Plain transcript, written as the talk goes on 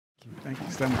Thank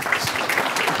you so much.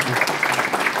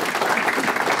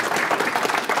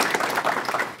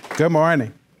 Good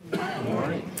morning. Good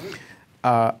morning.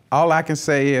 All I can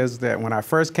say is that when I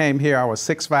first came here, I was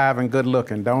 6'5" and good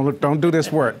looking. Don't do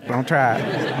this work. Don't try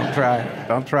it. Don't try it.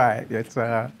 Don't try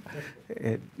it.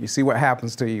 You see what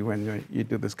happens to you when you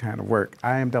do this kind of work.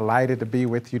 I am delighted to be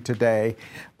with you today.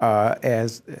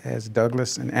 As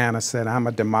Douglas and Anna said, I'm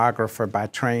a demographer by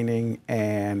training,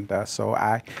 and so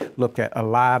I look at a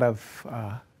lot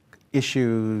of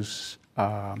issues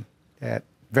at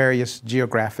various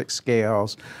geographic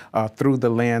scales through the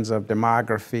lens of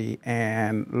demography.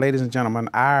 And ladies and gentlemen,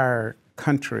 our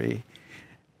country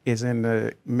is in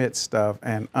the midst of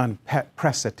an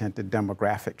unprecedented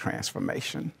demographic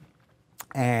transformation.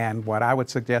 And what I would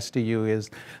suggest to you is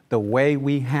the way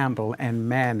we handle and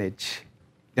manage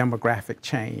demographic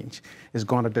change is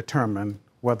going to determine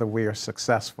whether we are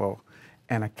successful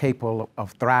and are capable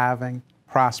of thriving,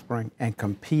 prospering, and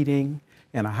competing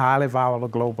in a highly volatile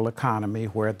global economy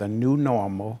where the new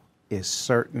normal is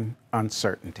certain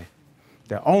uncertainty.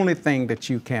 The only thing that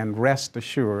you can rest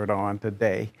assured on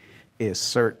today is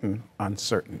certain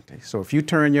uncertainty. So if you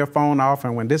turn your phone off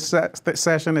and when this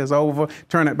session is over,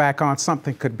 turn it back on,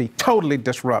 something could be totally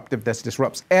disruptive that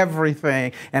disrupts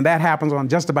everything. And that happens on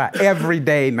just about every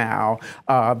day now,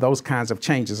 those kinds of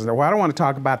changes. So what I don't want to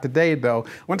talk about today, though,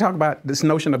 I want to talk about this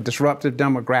notion of disruptive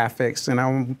demographics. And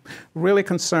I'm really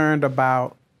concerned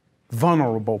about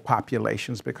vulnerable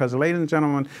populations because, ladies and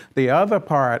gentlemen, the other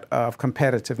part of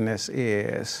competitiveness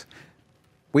is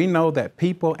we know that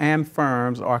people and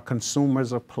firms are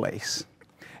consumers of place.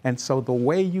 And so the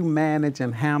way you manage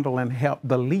and handle and help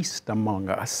the least among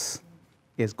us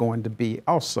is going to be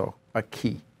also a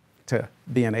key to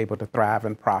being able to thrive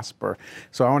and prosper.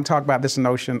 So I want to talk about this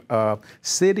notion of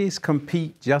cities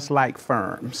compete just like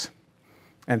firms.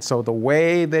 And so the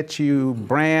way that you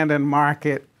brand and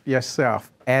market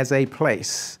yourself as a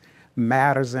place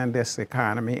matters in this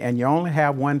economy, and you only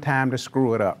have one time to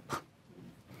screw it up,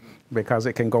 because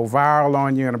it can go viral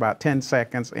on you in about 10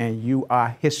 seconds and you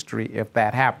are history if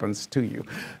that happens to you.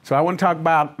 So I want to talk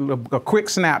about a quick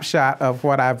snapshot of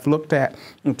what I've looked at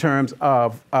in terms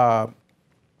of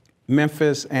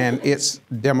Memphis and its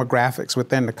demographics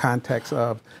within the context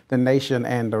of the nation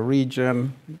and the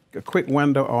region. A quick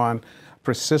window on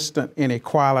persistent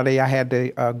inequality. I had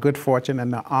the good fortune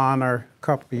and the honor a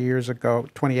couple of years ago,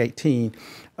 2018,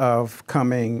 of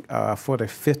coming for the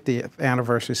 50th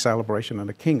anniversary celebration of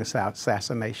the King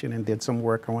assassination and did some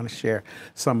work. I want to share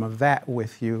some of that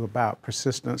with you about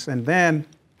persistence. And then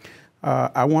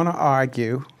I want to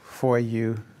argue for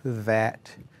you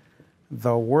that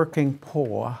the working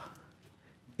poor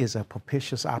is a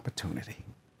propitious opportunity.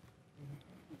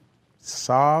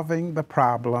 Solving the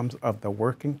problems of the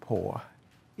working poor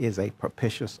is a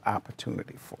propitious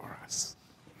opportunity for us,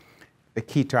 the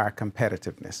key to our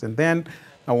competitiveness. And then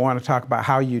I want to talk about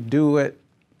how you do it,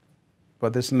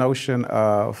 but this notion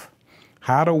of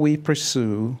how do we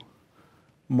pursue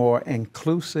more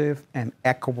inclusive and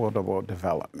equitable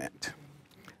development?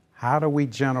 How do we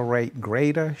generate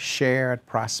greater shared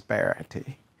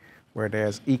prosperity where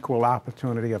there's equal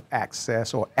opportunity of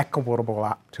access or equitable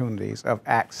opportunities of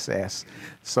access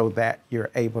so that you're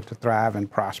able to thrive and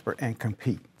prosper and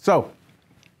compete? So,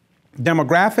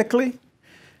 demographically,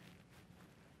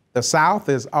 the South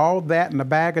is all that in a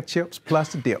bag of chips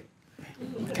plus a dip,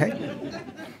 okay?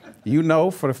 You know,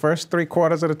 for the first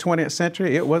 3/4 of the 20th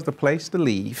century, it was the place to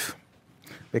leave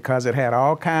because it had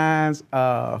all kinds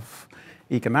of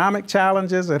economic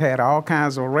challenges, it had all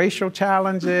kinds of racial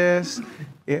challenges.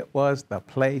 It was the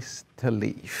place to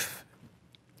leave.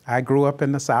 I grew up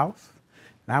in the South,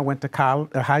 and I went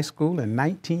to high school in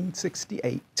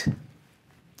 1968.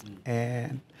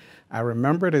 And I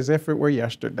remember it as if it were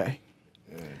yesterday.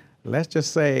 Let's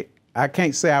just say, I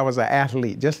can't say I was an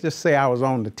athlete, just say I was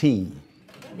on the team.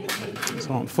 I was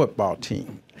on the football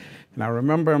team. And I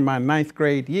remember in my 9th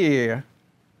grade year,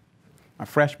 my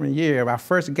freshman year, our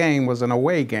first game was an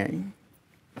away game.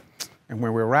 And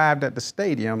when we arrived at the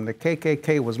stadium, the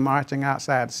KKK was marching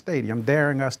outside the stadium,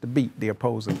 daring us to beat the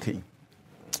opposing team.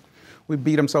 We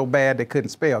beat them so bad they couldn't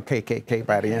spell KKK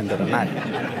by the end of the night.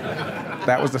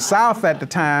 That was the South at the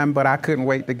time, but I couldn't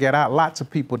wait to get out. Lots of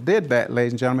people did that,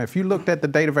 ladies and gentlemen. If you looked at the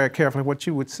data very carefully, what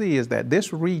you would see is that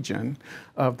this region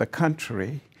of the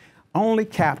country only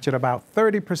captured about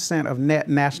 30% of net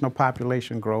national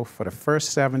population growth for the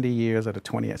first 70 years of the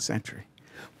 20th century.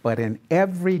 But in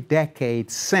every decade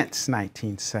since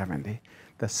 1970,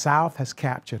 the South has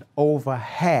captured over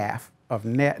half of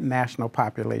net national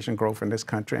population growth in this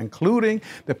country, including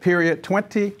the period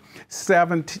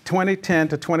 2010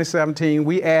 to 2017.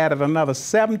 We added another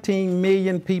 17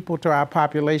 million people to our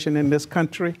population in this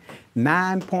country,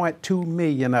 9.2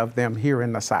 million of them here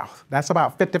in the South. That's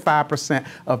about 55%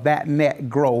 of that net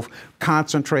growth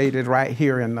concentrated right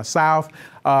here in the South.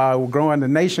 We're growing, the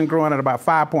nation growing at about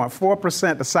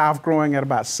 5.4%, the South growing at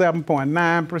about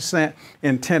 7.9%,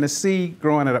 in Tennessee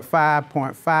growing at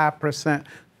 5.5%,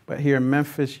 but here in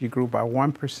Memphis you grew by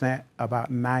 1%,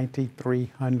 about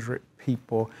 9,300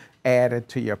 people added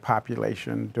to your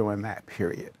population during that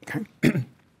period. Okay?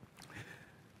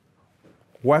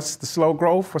 What's the slow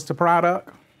growth? What's the product?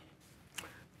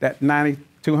 That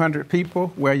 9,200 people,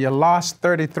 where you lost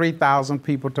 33,000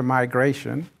 people to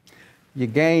migration. You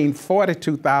gained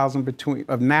 42,000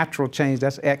 of natural change.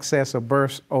 That's excess of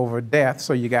births over death.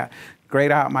 So you got great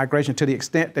out-migration. To the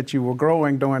extent that you were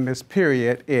growing during this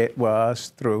period, it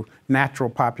was through natural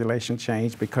population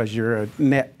change because you're a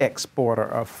net exporter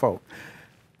of folk.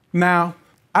 Now,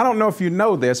 I don't know if you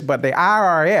know this, but the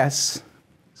IRS,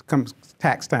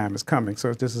 tax time is coming,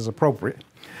 so this is appropriate.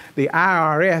 The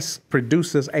IRS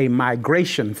produces a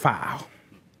migration file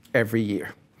every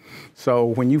year. So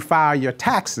when you file your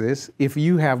taxes, if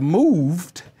you have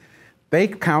moved, they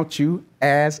count you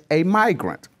as a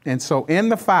migrant. And so in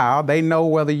the file, they know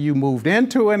whether you moved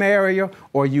into an area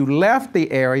or you left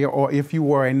the area or if you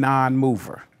were a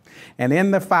non-mover. And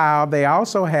in the file, they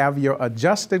also have your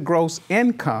adjusted gross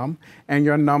income and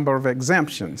your number of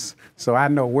exemptions. So I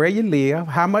know where you live,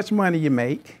 how much money you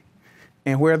make,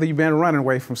 and whether you've been running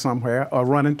away from somewhere or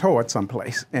running towards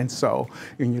someplace. And so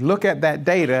when you look at that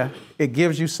data, it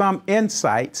gives you some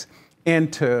insights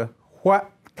into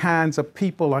what kinds of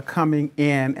people are coming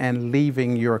in and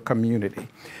leaving your community.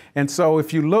 And so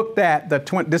if you looked at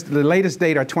the latest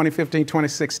data, 2015,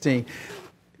 2016,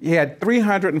 you had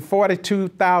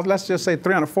 342,000, let's just say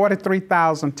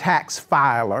 343,000 tax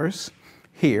filers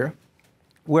here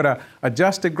with an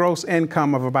adjusted gross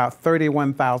income of about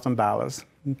 $31,000,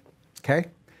 okay?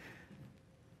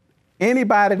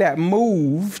 Anybody that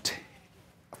moved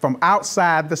from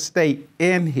outside the state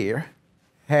in here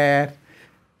had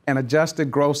an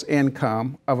adjusted gross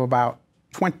income of about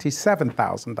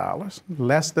 $27,000,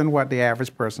 less than what the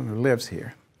average person who lives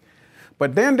here.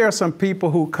 But then there are some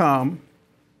people who come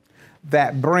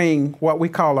that bring what we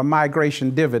call a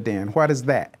migration dividend. What is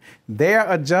that? Their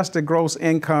adjusted gross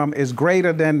income is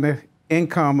greater than the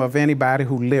income of anybody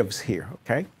who lives here,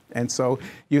 okay? And so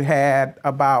you had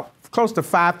about close to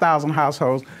 5,000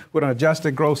 households with an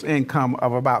adjusted gross income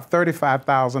of about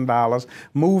 $35,000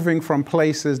 moving from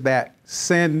places that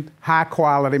send high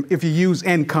quality, if you use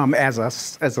income as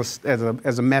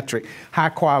a metric, high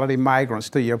quality migrants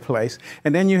to your place.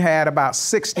 And then you had about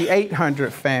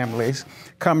 6,800 families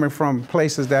coming from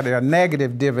places that are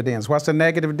negative dividends. What's a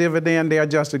negative dividend? Their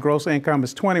adjusted gross income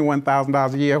is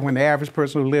 $21,000 a year when the average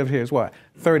person who lives here is what?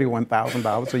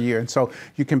 $31,000 a year. And so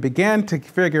you can begin to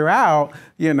figure out,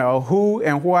 you know, who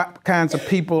and what kinds of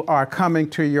people are coming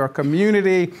to your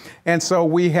community. And so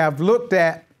we have looked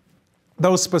at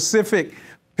those specific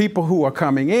people who are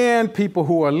coming in, people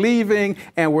who are leaving,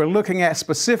 and we're looking at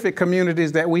specific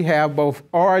communities that we have both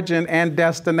origin and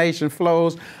destination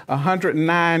flows,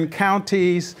 109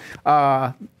 counties.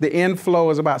 The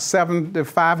inflow is about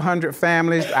 7,500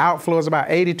 families. The outflow is about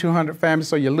 8,200 families,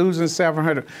 so you're losing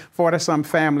 740-some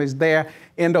families there.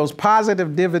 In those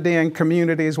positive dividend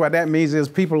communities, what that means is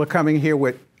people are coming here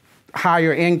with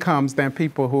higher incomes than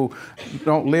people who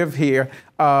don't live here.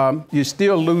 You're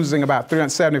still losing about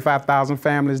 375,000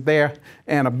 families there,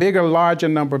 and a bigger, larger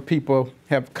number of people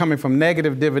have coming from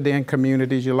negative dividend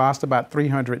communities. You lost about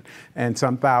 300 and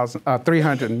some thousand,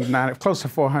 390, close to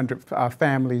 400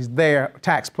 families there,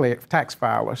 tax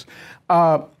filers.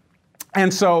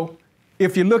 And so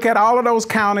if you look at all of those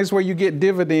counties where you get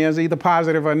dividends, either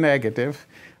positive or negative,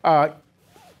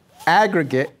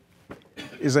 aggregate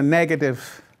is a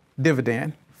negative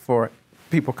dividend for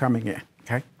people coming in,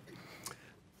 okay?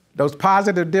 Those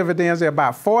positive dividends, there are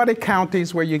about 40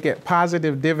 counties where you get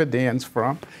positive dividends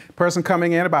from. Person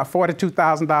coming in, about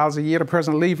 $42,000 a year. The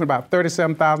person leaving, about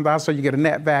 $37,000, so you get a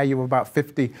net value of about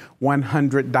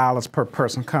 $5,100 per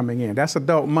person coming in. That's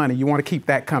adult money. You want to keep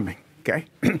that coming, okay?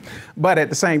 But at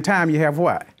the same time, you have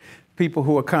what? People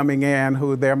who are coming in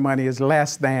who their money is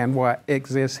less than what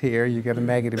exists here. You get a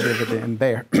negative dividend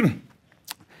there.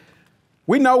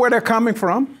 We know where they're coming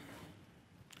from.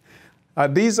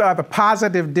 These are the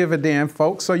positive dividend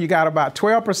folks. So you got about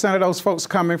 12% of those folks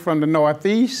coming from the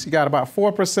Northeast. You got about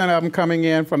 4% of them coming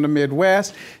in from the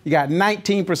Midwest. You got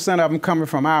 19% of them coming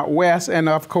from out West. And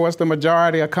of course, the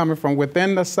majority are coming from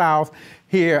within the South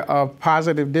here of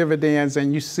positive dividends.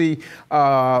 And you see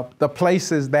the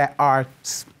places that are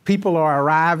people are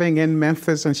arriving in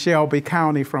Memphis and Shelby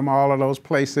County from all of those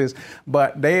places,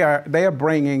 but they are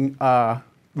bringing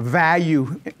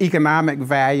value, economic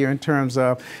value in terms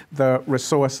of the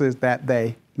resources that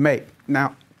they make.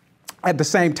 Now, at the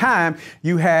same time,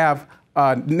 you have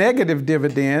negative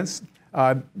dividends.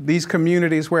 These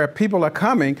communities where people are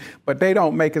coming, but they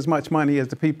don't make as much money as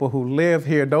the people who live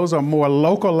here. Those are more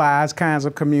localized kinds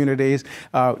of communities,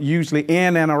 usually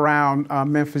in and around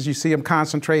Memphis. You see them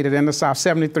concentrated in the South.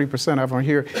 73% of them are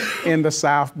here in the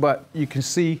South, but you can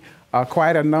see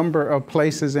quite a number of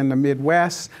places in the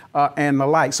Midwest and the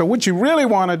like. So what you really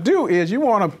want to do is you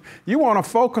want to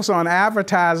focus on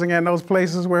advertising in those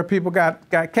places where people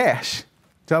got cash.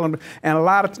 Tell them, and a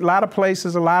lot of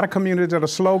places, a lot of communities that are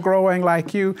slow growing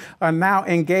like you are now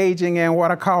engaging in what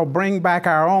I call bring back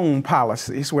our own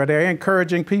policies, where they're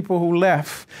encouraging people who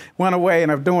went away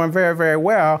and are doing very, very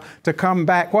well to come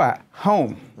back what?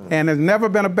 Home. And there's never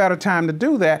been a better time to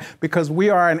do that because we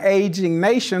are an aging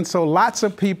nation, so lots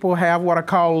of people have what I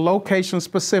call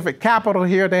location-specific capital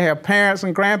here. They have parents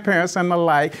and grandparents and the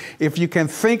like. If you can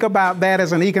think about that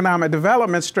as an economic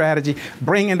development strategy,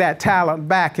 bringing that talent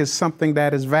back is something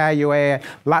that is value add.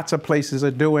 Lots of places are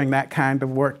doing that kind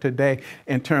of work today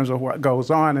in terms of what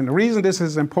goes on. And the reason this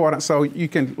is important, so you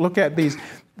can look at these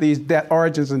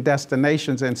origins and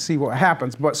destinations and see what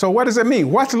happens. But so what does it mean?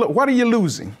 What are you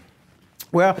losing?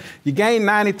 Well, you gained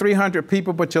 9,300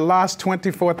 people, but you lost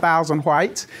 24,000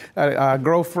 whites,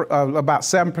 growth of about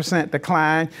 7%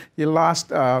 decline. You lost,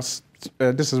 this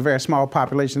is a very small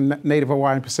population, Native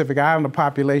Hawaiian Pacific Islander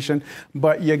population,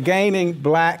 but you're gaining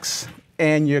blacks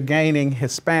and you're gaining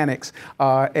Hispanics.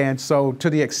 And so to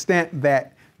the extent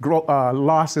that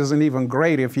loss isn't even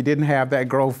greater if you didn't have that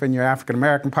growth in your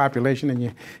African-American population and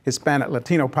your Hispanic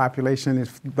Latino population.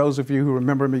 If those of you who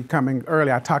remember me coming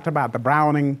earlier, I talked about the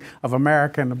browning of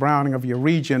America and the browning of your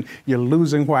region. You're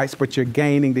losing whites, but you're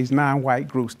gaining these non-white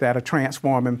groups that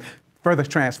are further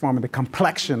transforming the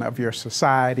complexion of your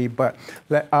society. But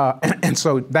and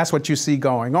so that's what you see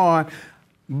going on.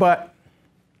 But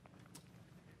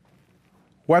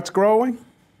what's growing?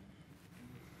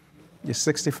 Your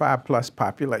 65 plus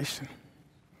population.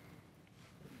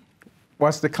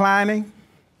 What's declining?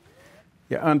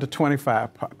 Your under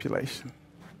 25 population,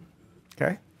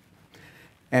 okay?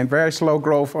 And very slow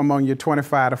growth among your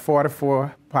 25 to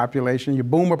 44 population. Your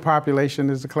boomer population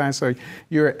is declining, so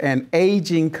you're an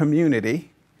aging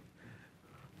community,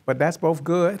 but that's both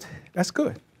good, that's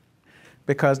good.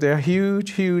 Because there are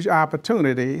huge, huge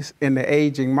opportunities in the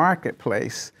aging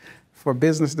marketplace for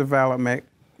business development,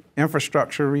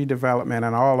 infrastructure redevelopment,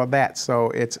 and all of that. So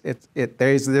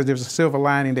there's a silver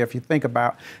lining there if you think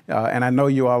about, and I know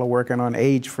you all are working on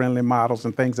age-friendly models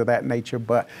and things of that nature,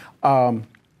 but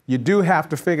you do have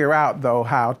to figure out, though,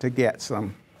 how to get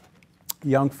some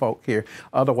young folk here.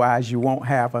 Otherwise, you won't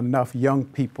have enough young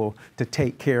people to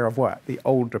take care of what? The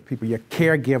older people. Your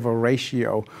caregiver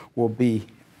ratio will be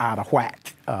out of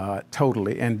whack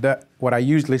totally. And what I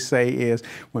usually say is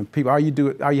when people, all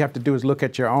you have to do is look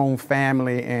at your own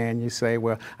family and you say,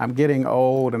 well, I'm getting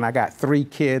old and I got 3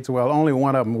 kids. Well, only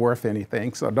one of them worth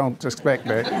anything, so don't expect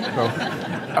that.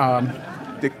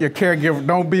 So, your caregiver,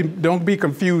 don't be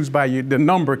confused by the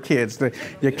number of kids.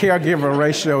 Your caregiver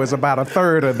ratio is about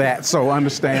 1/3 of that, so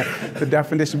understand the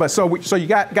definition. But so you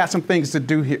got some things to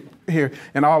do here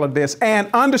in all of this. And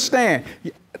understand,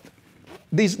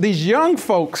 these young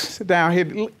folks down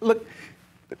here, look,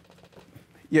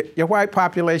 your white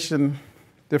population,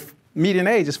 the median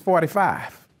age is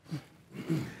 45.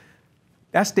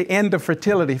 That's the end of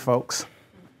fertility, folks,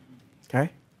 okay?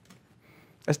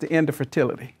 That's the end of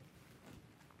fertility.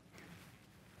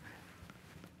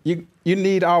 You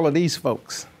need all of these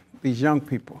folks, these young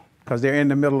people, because they're in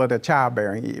the middle of their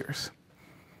childbearing years.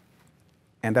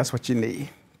 And that's what you need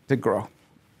to grow.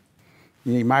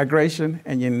 You need migration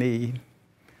and you need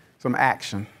some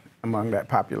action among that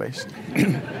population.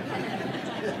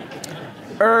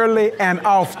 Early and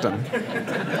often.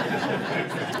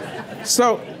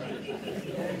 So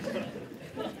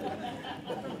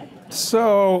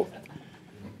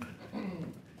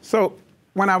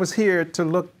when I was here to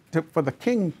look for the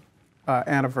King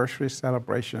anniversary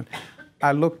celebration,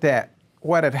 I looked at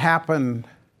what had happened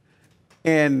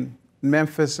in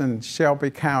Memphis and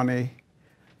Shelby County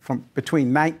from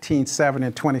between 1970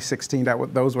 and 2016.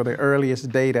 Those were the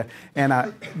earliest data.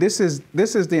 And this is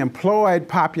the employed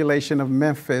population of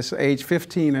Memphis, age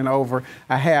 15 and over.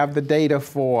 I have the data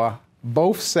for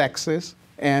both sexes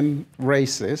and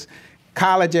races,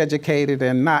 college educated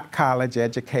and not college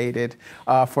educated,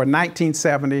 for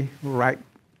 1970, right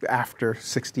after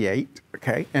 68,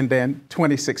 okay? And then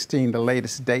 2016, the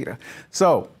latest data.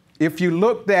 So if you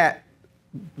looked at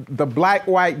the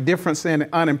black-white difference in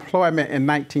unemployment in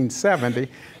 1970,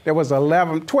 there was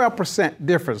 12%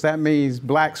 difference. That means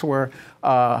blacks were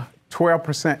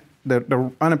 12%,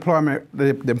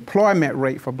 the employment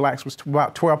rate for blacks was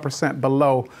about 12%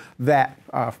 below that.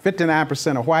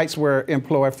 59% of whites were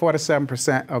employed,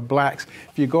 47% of blacks.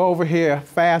 If you go over here,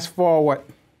 fast forward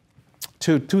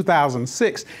to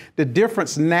 2006, the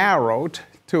difference narrowed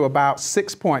to about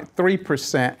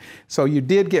 6.3%. So you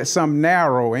did get some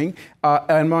narrowing.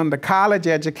 And among the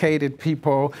college-educated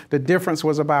people, the difference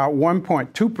was about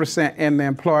 1.2% in the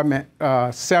employment,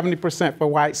 70% for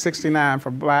whites, 69%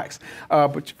 for blacks.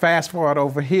 But fast forward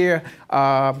over here,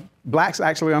 blacks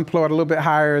actually employed a little bit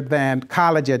higher than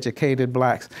college-educated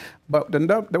blacks. But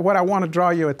what I want to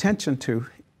draw your attention to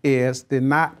is the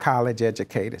not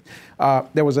college-educated.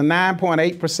 There was a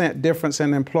 9.8% difference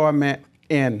in employment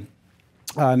in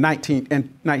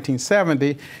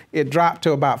 1970, it dropped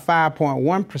to about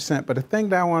 5.1%. But the thing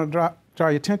that I want to draw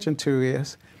your attention to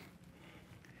is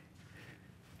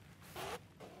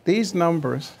these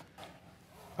numbers,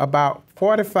 about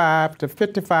 45 to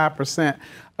 55%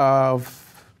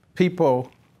 of people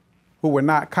who were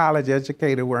not college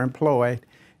educated were employed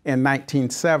in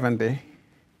 1970.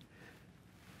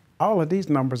 All of these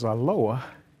numbers are lower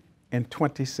in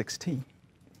 2016.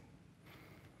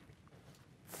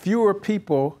 Fewer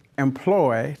people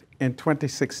employed in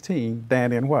 2016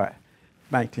 than in what?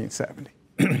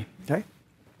 1970, okay?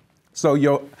 So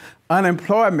your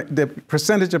unemployment, the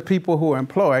percentage of people who are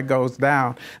employed goes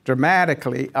down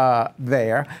dramatically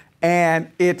there.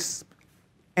 And it's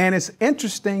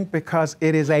interesting because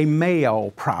it is a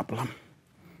male problem.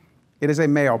 It is a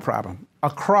male problem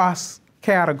across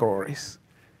categories.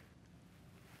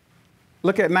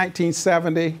 Look at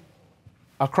 1970,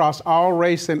 across all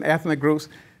race and ethnic groups,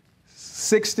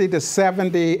 60 to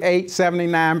 78,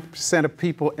 79% of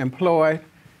people employed.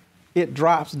 It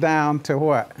drops down to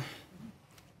what?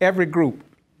 Every group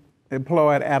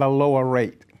employed at a lower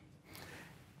rate.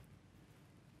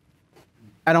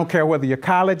 I don't care whether you're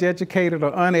college educated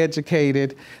or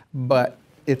uneducated, but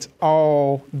it's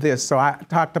all this. So I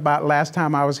talked about last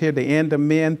time I was here, the end of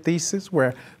men thesis,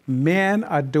 where men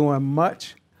are doing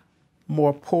much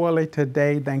more poorly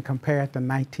today than compared to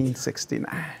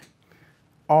 1969.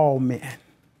 All men,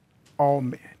 all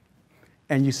men.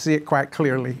 And you see it quite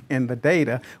clearly in the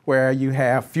data where you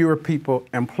have fewer people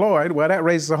employed. Well, that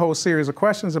raises a whole series of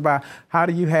questions about how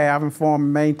do you have and form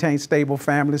and maintain stable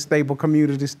families, stable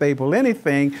communities, stable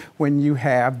anything when you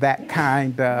have that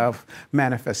kind of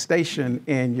manifestation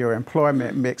in your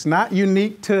employment mix. Not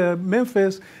unique to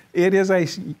Memphis. It is a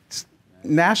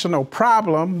national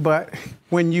problem, but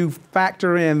when you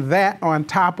factor in that on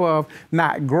top of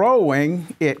not growing,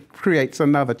 it creates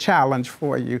another challenge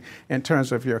for you in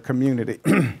terms of your community.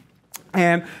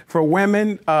 And for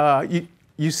women,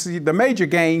 you see the major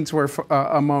gains were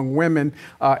among women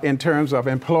in terms of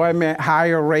employment,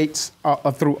 higher rates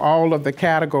through all of the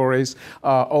categories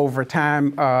over time.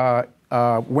 Black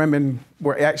women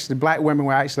were actually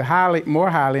more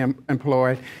highly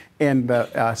employed in the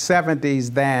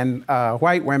 70s than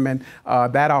white women.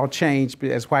 That all changed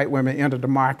as white women entered the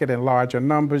market in larger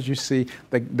numbers. You see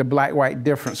the black-white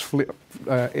difference flip.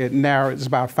 It narrowed. It's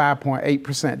about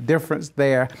 5.8% difference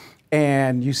there.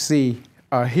 And you see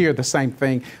here the same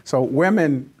thing. So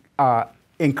women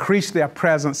increased their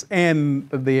presence in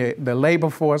the labor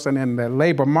force and in the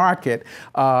labor market.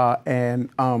 But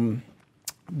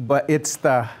it's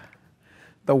the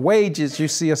wages, you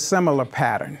see a similar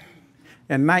pattern.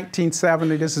 In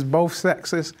 1970, this is both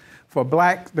sexes. For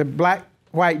the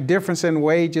black-white difference in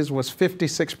wages was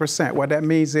 56%. What that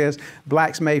means is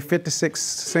blacks made 56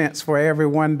 cents for every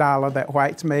 $1 that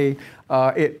whites made.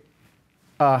 It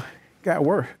got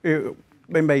worse. It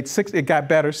got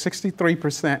better,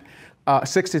 63%,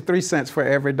 63 cents for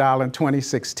every dollar in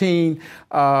 2016.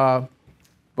 But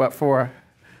for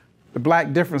the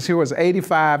black difference here was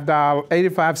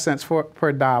 85 cents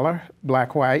per dollar,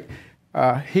 black-white.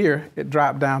 Here, it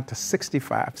dropped down to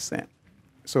 65 cents.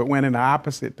 So it went in the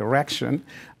opposite direction.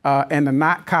 And the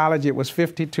not college, it was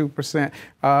 52%.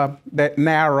 That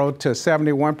narrowed to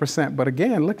 71%. But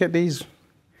again, look at these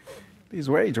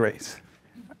wage rates.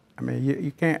 I mean,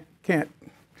 you can't.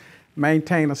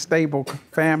 maintain a stable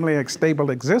family, a stable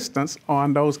existence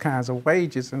on those kinds of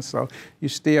wages. And so you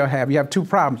have two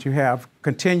problems. You have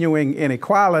continuing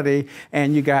inequality,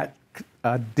 and you got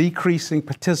decreasing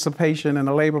participation in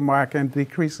the labor market and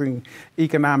decreasing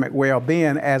economic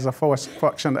well-being as a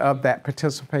function of that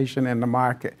participation in the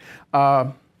market.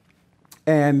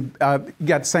 And you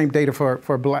got the same data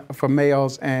for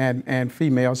males and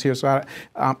females here. So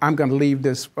I'm going to leave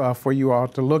this for you all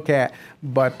to look at.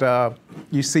 But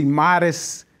you see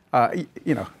modest,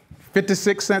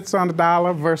 56 cents on the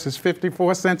dollar versus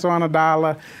 54 cents on a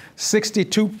dollar,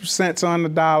 62 cents on the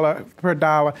dollar per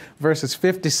dollar versus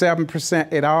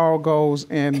 57%. It all goes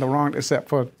in the wrong, except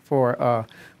for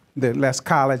the less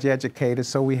college educated.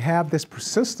 So we have this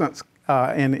persistence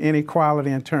in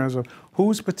inequality in terms of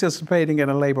who's participating in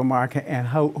the labor market and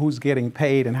who's getting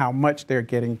paid and how much they're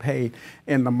getting paid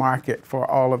in the market for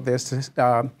all of this.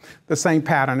 The same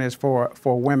pattern is for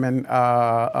women,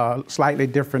 slightly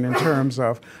different in terms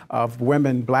of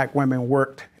women. Black women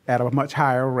worked at a much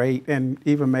higher rate and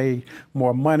even made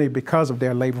more money because of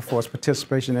their labor force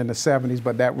participation in the 70s,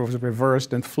 but that was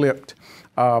reversed and flipped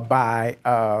by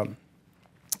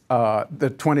the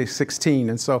 2016.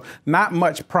 And so not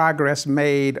much progress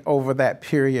made over that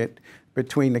period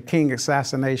between the King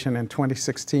assassination and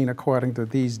 2016, according to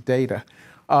these data.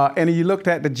 And you looked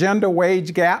at the gender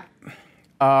wage gap.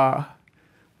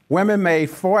 Women made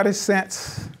 40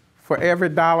 cents for every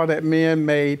dollar that men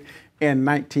made in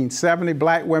 1970.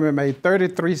 Black women made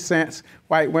 33 cents,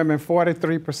 white women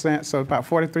 43%, so about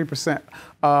 43%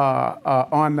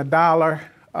 on the dollar.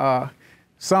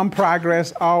 Some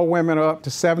progress, all women are up to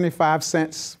 75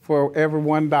 cents for every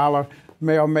 $1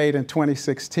 male made in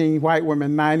 2016. White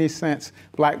women 90 cents,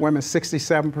 black women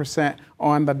 67%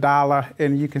 on the dollar,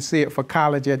 and you can see it for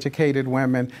college educated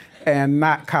women and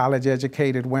not college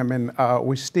educated women.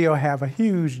 We still have a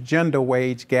huge gender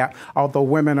wage gap, although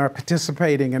women are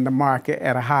participating in the market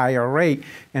at a higher rate.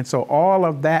 And so all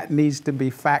of that needs to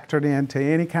be factored into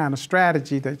any kind of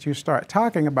strategy that you start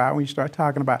talking about. When you start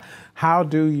talking about how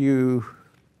do you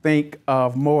think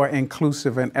of more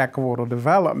inclusive and equitable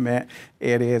development,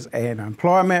 it is an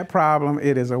employment problem,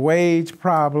 it is a wage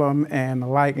problem, and the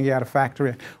like, and you got to factor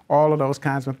in all of those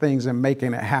kinds of things in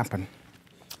making it happen.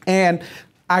 And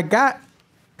I got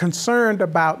concerned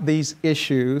about these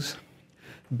issues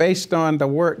based on the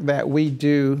work that we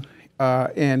do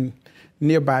in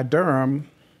nearby Durham,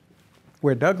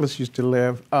 where Douglas used to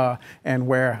live, and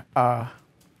where I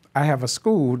have a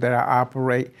school that I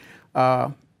operate.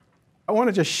 I want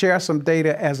to just share some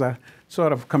data as a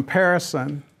sort of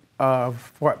comparison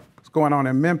of what's going on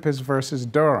in Memphis versus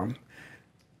Durham.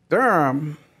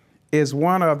 Durham is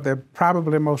one of the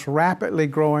probably most rapidly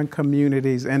growing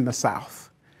communities in the South.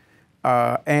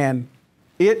 And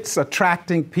it's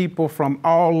attracting people from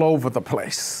all over the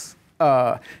place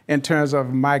in terms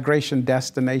of migration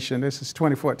destination. This is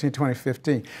 2014,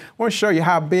 2015. I want to show you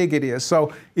how big it is.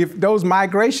 So if those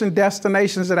migration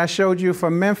destinations that I showed you for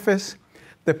Memphis,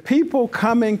 the people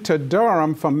coming to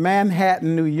Durham from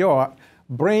Manhattan, New York,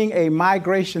 bring a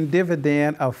migration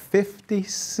dividend of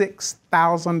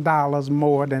 $56,000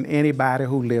 more than anybody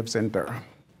who lives in Durham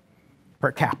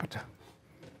per capita,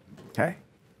 okay?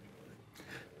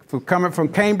 Coming from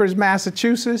Cambridge,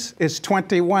 Massachusetts, it's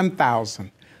 $21,000.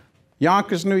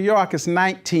 Yonkers, New York is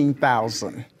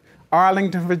 $19,000.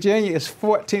 Arlington, Virginia is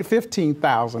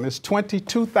 $15,000. It's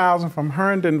 $22,000 from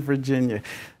Herndon, Virginia.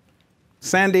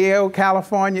 San Diego,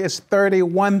 California is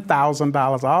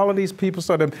 $31,000. All of these people,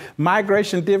 so the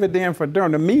migration dividend for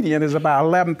Durham, the median is about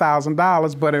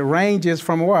 $11,000, but it ranges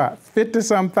from what,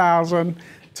 50-some thousand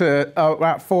to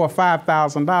about $4,000 or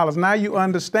 $5,000. Now you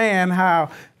understand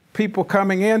how people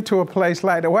coming into a place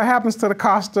like that, what happens to the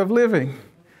cost of living?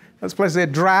 This place,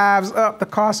 it drives up the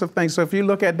cost of things. So if you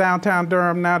look at downtown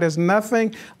Durham now, there's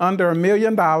nothing under $1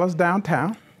 million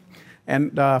downtown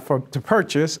and to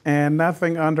purchase, and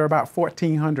nothing under about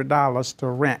 $1,400 to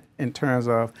rent in terms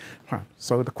of,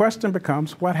 so the question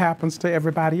becomes, what happens to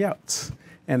everybody else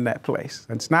in that place?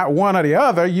 It's not one or the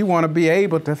other. You want to be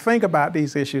able to think about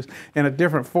these issues in a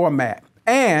different format.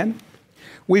 And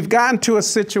we've gotten to a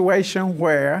situation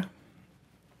where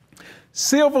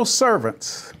civil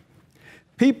servants,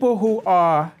 people who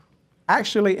are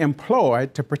actually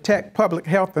employed to protect public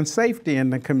health and safety in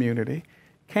the community,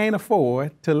 can't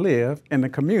afford to live in the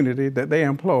community that they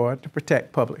employ to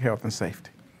protect public health and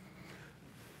safety.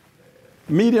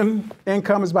 Median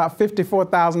income is about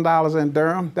 $54,000 in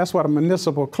Durham. That's what a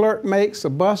municipal clerk makes, a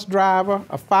bus driver,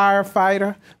 a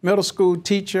firefighter, middle school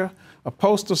teacher, a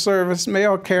postal service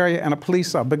mail carrier, and a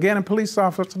police officer. Beginning police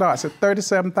officer starts at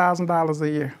 $37,000 a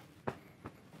year.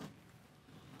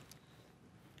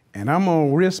 and I'm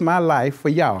gonna risk my life for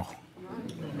y'all.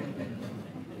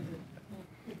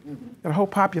 The whole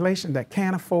population that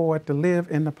can't afford to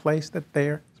live in the place that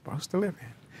they're supposed to live in.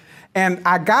 And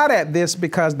I got at this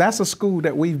because that's a school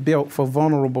that we've built for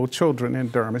vulnerable children in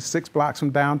Durham. It's 6 blocks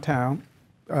from downtown.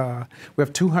 We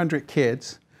have 200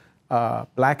 kids,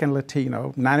 Black and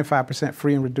Latino, 95%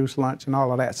 free and reduced lunch and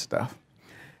all of that stuff.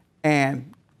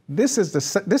 And this is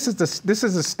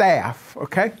the staff,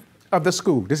 okay, of the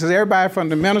school. This is everybody from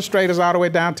the administrators all the way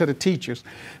down to the teachers.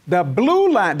 The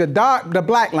blue line, the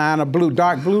black line, or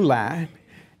dark blue line,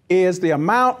 is the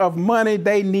amount of money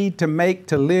they need to make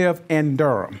to live in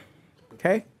Durham,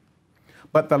 okay?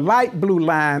 But the light blue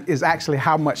line is actually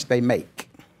how much they make,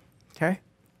 okay?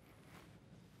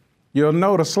 You'll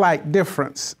note a slight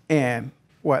difference in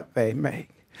what they make.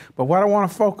 But what I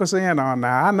want to focus in on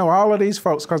now, I know all of these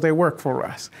folks because they work for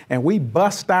us, and we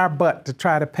bust our butt to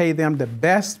try to pay them the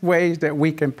best ways that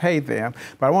we can pay them.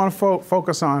 But I want to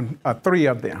focus on 3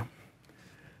 of them.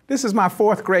 This is my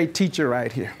 4th grade teacher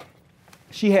right here.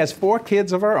 She has 4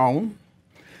 kids of her own.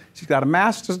 She's got a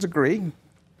master's degree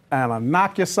and a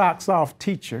knock your socks off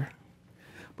teacher.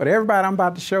 But everybody I'm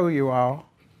about to show you all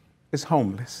is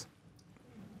homeless.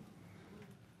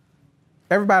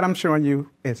 Everybody I'm showing you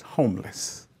is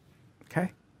homeless,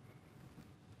 okay?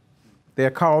 They're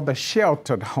called the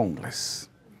sheltered homeless.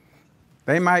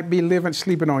 They might be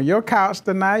sleeping on your couch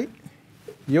tonight,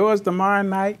 yours tomorrow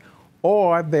night,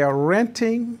 or they're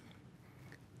renting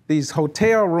these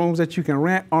hotel rooms that you can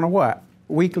rent on a what?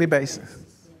 Weekly basis,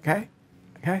 okay?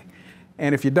 Okay?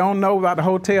 And if you don't know about the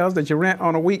hotels that you rent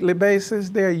on a weekly basis,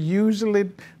 they're usually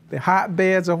the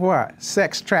hotbeds of what?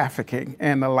 Sex trafficking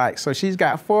and the like. So she's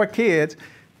got 4 kids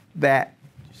that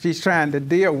she's trying to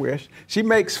deal with. She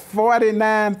makes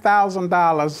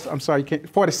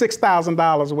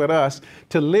 $46,000 with us.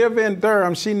 To live in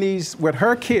Durham, she needs, with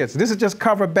her kids, this is just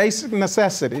cover basic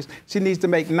necessities, she needs to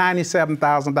make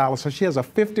 $97,000. So she has a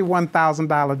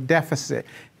 $51,000 deficit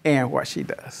in what she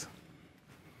does.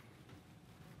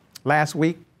 Last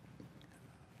week,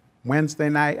 Wednesday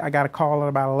night, I got a call at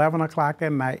about 11 o'clock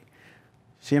at night.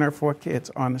 She and her 4 kids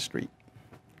on the street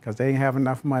because they didn't have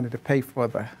enough money to pay for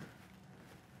the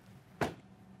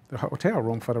hotel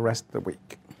room for the rest of the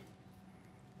week.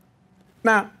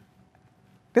 Now,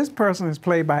 this person has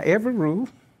played by every rule,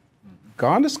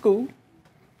 gone to school,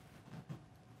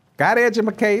 got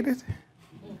educated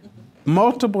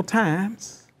multiple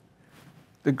times,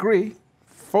 degree,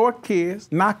 4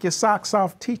 kids, knock your socks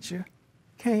off teacher,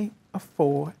 can't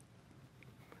afford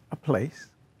a place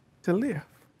to live.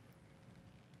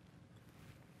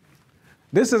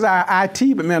 This is our IT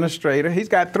administrator. He's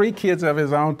got 3 kids of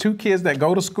his own, 2 kids that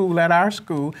go to school at our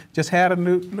school, just had a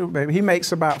new baby. He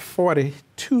makes about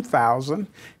 $42,000.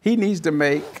 He needs to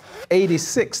make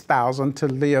 $86,000 to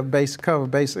live, cover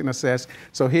basic necessities.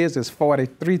 So his is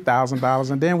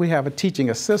 $43,000. And then we have a teaching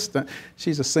assistant.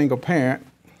 She's a single parent.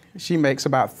 She makes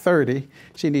about $30,000.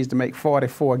 She needs to make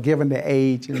 $44,000 given the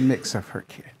age and mix of her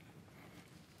kid.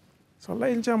 So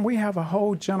ladies and gentlemen, we have a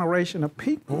whole generation of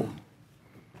people,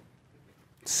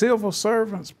 civil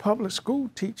servants, public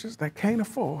school teachers that can't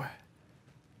afford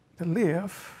to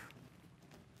live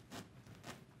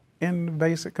in the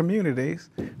basic communities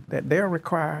that they're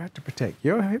required to protect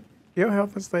your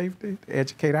health and safety, to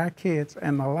educate our kids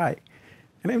and the like.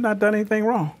 And they've not done anything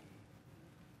wrong.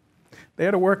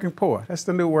 They're the working poor. That's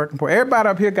the new working poor. Everybody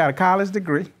up here got a college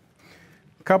degree.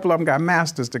 A couple of them got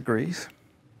master's degrees,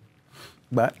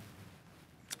 but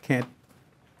can't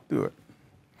do it.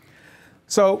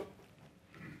 So,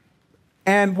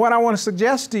 and what I want to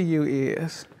suggest to you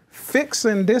is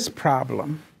fixing this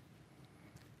problem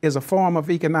is a form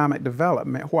of economic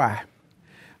development. Why?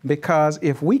 Because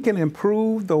if we can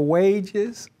improve the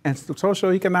wages and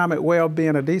socioeconomic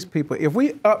well-being of these people, if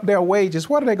we up their wages,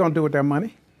 what are they going to do with their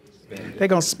money? They're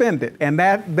going to spend it. And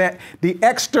the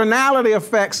externality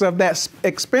effects of that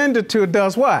expenditure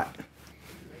does what?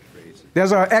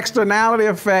 There's an externality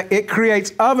effect. It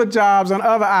creates other jobs and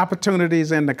other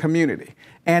opportunities in the community.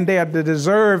 And they're the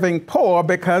deserving poor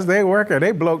because they work,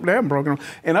 they're broken.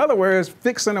 In other words,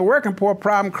 fixing the working poor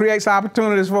problem creates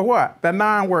opportunities for what? The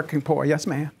non-working poor. Yes,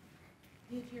 ma'am.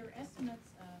 Did your estimates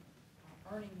of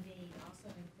earning need also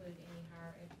include any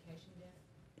higher education debt?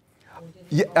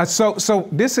 Yeah, so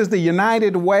this is the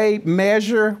United Way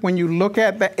measure. When you look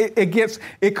at that,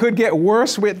 it could get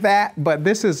worse with that, but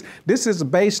this is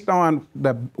based on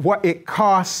what it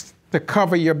costs to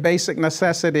cover your basic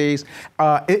necessities.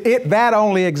 That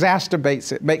only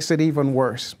exacerbates it, makes it even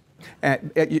worse.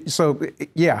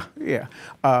 Yeah.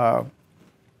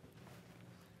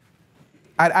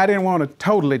 I didn't want to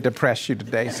totally depress you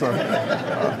today, so,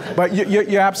 but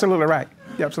you're absolutely right.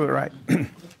 You're absolutely right.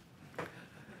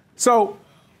 So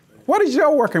what does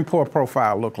your working poor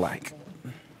profile look like?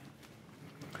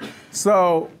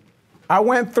 So I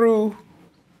went through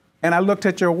and I looked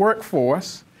at your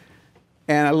workforce,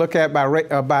 and I look at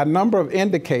by number of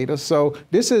indicators. So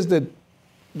this is the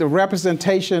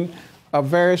representation of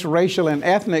various racial and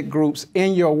ethnic groups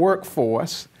in your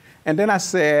workforce. And then I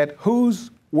said,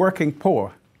 who's working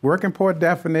poor? Working poor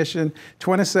definition,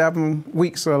 27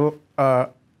 weeks or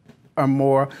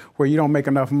more where you don't make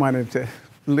enough money to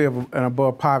live an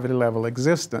above poverty level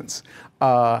existence.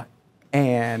 You've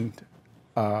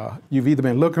either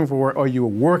been looking for work or you're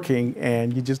working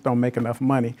and you just don't make enough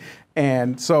money.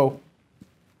 And so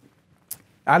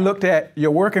I looked at your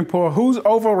working poor, who's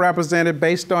overrepresented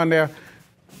based on their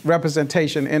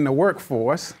representation in the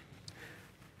workforce.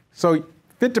 So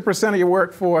 50% of your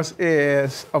workforce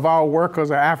of all workers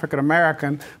are African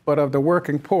American, but of the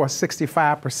working poor,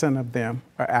 65% of them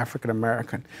are African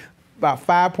American. About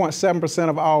 5.7%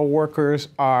 of all workers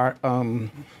are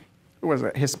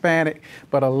Hispanic,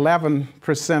 but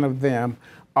 11% of them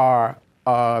are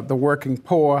the working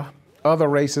poor. Other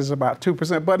races, about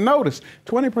 2%. But notice,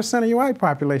 20% of your white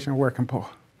population are working poor.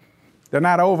 They're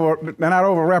not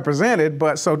overrepresented,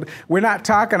 but so we're not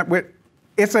talking.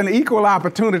 It's an equal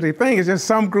opportunity thing. It's just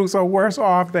some groups are worse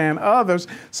off than others.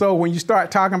 So when you start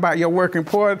talking about your working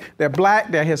poor, they're black,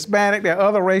 they're Hispanic, they're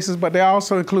other races, but they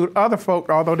also include other folk,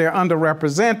 although they're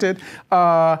underrepresented.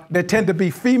 They tend to be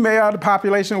female. The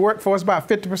population workforce is about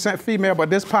 50% female, but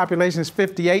this population is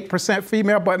 58%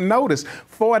 female. But notice,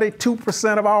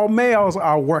 42% of all males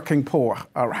are working poor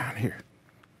around here.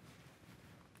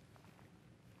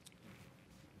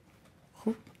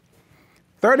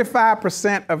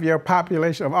 35% of your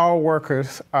population of all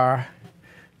workers are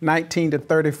 19 to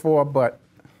 34, but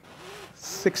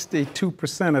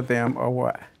 62% of them are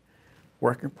what?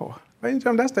 Working poor. Ladies and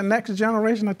gentlemen, that's the next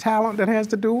generation of talent that has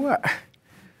to do what?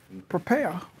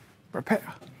 Prepare.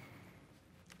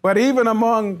 But even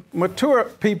among mature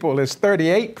people, it's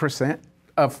 38%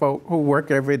 of folk who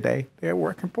work every day. They're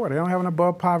working poor. They don't have an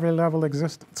above poverty level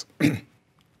existence.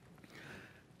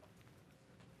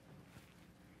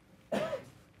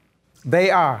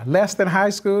 They are less than high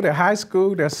school, they're high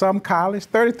school, there's some college.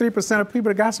 33% of people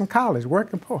that got some college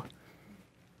working poor.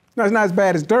 No, it's not as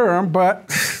bad as Durham,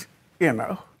 but, you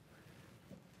know.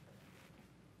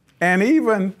 And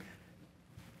even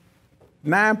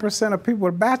 9% of people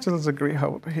with a bachelor's degree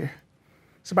holder here.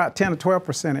 It's about 10 to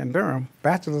 12% in Durham,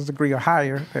 bachelor's degree or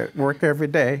higher, that work every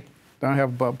day, don't have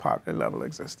above poverty level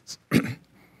existence.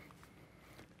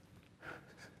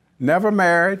 Never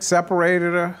married,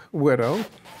 separated or widowed.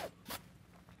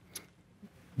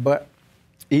 But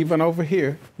even over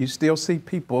here, you still see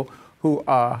people who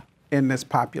are in this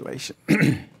population.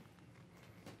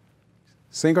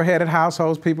 Single-headed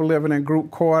households, people living in group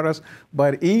quarters,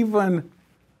 but even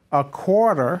a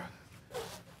quarter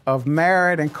of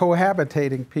married and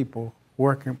cohabitating people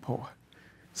working poor.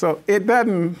 So it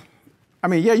doesn't, I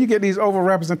mean, yeah, you get these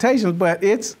overrepresentations, but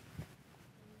it's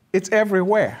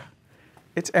everywhere.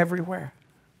 It's everywhere.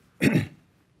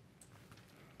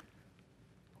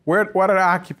 What are the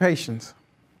occupations?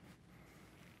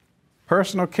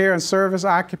 Personal care and service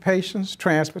occupations,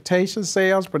 transportation,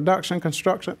 sales, production,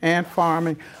 construction, and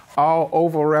farming, all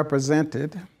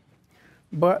overrepresented.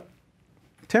 But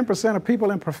 10% of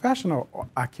people in professional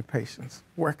occupations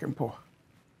working poor.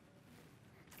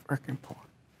 Working poor.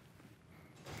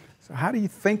 So how do you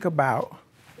think about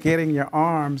getting your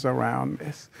arms around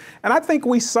this? And I think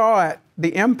we saw it,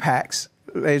 the impacts,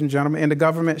 ladies and gentlemen, in the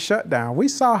government shutdown. We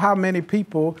saw how many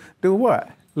people do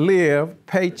what? Live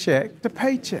paycheck to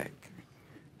paycheck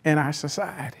in our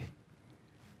society.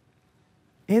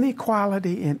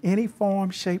 Inequality in any form,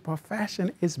 shape, or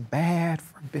fashion is bad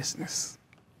for business.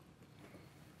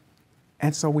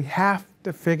 And so we have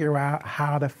to figure out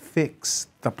how to fix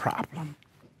the problem.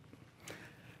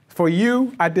 For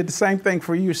you, I did the same thing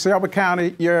for you. Shelby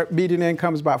County, your median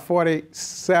income is about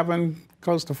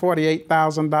close to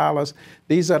 $48,000.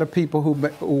 These are the people who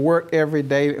work every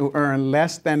day, who earn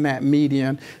less than that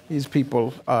median. These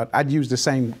people, I'd use the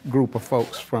same group of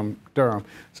folks from Durham.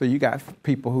 So you got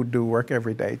people who do work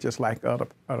every day, just like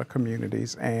other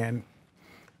communities. And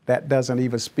that doesn't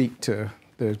even speak to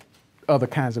the other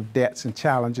kinds of debts and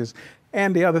challenges.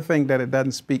 And the other thing that it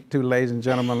doesn't speak to, ladies and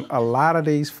gentlemen, a lot of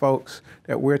these folks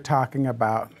that we're talking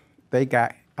about, they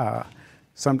got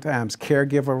sometimes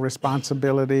caregiver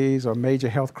responsibilities or major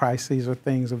health crises or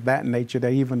things of that nature.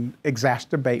 They even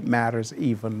exacerbate matters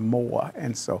even more.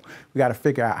 And so we got to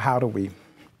figure out how do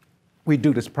we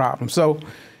do this problem. So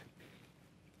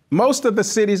Most of the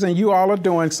cities, and you all are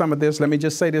doing some of this, let me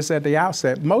just say this at the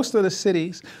outset, most of the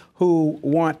cities who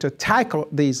want to tackle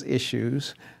these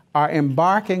issues are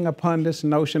embarking upon this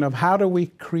notion of how do we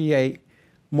create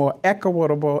more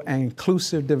equitable and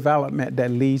inclusive development that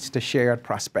leads to shared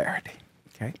prosperity,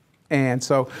 okay? And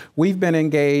so we've been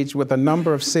engaged with a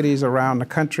number of cities around the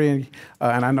country,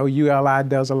 and I know ULI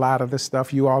does a lot of this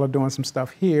stuff. You all are doing some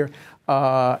stuff here,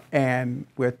 and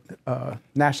with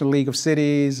National League of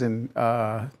Cities and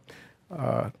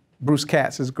Bruce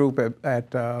Katz's group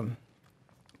at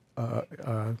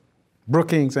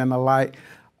Brookings and the like.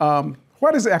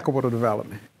 What is equitable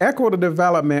development? Equitable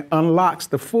development unlocks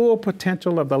the full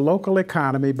potential of the local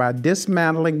economy by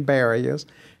dismantling barriers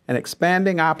and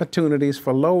expanding opportunities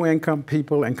for low-income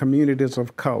people and communities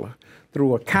of color.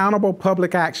 Through accountable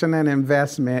public action and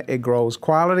investment, it grows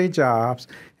quality jobs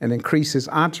and increases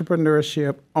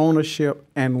entrepreneurship, ownership,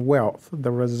 and wealth. The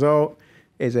result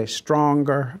is a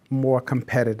stronger, more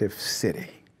competitive city.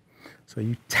 So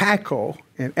you tackle,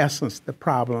 in essence, the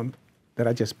problem that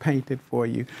I just painted for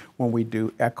you when we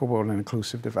do equitable and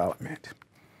inclusive development.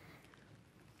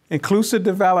 Inclusive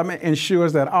development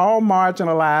ensures that all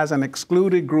marginalized and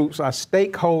excluded groups are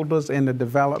stakeholders in the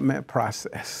development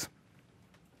process.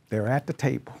 They're at the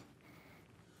table.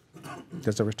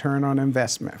 There's a return on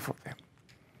investment for them.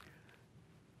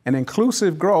 And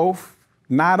inclusive growth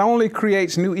not only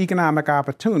creates new economic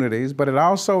opportunities, but it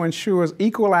also ensures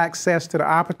equal access to the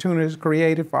opportunities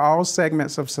created for all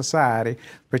segments of society,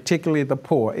 particularly the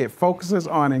poor. It focuses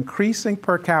on increasing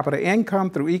per capita income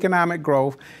through economic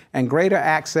growth and greater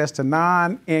access to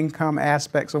non-income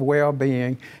aspects of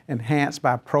well-being, enhanced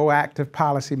by proactive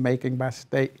policy making by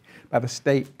the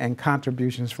state and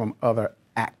contributions from other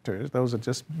actors. Those are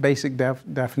just basic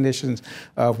definitions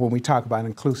of when we talk about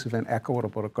inclusive and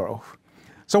equitable growth.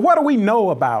 So what do we know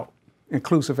about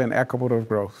inclusive and equitable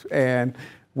growth? And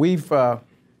we've,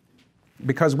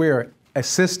 because we're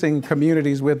assisting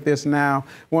communities with this now,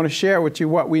 want to share with you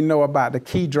what we know about the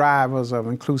key drivers of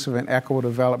inclusive and equitable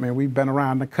development. We've been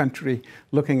around the country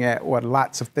looking at what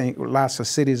lots of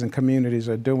cities and communities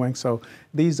are doing. So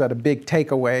these are the big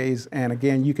takeaways. And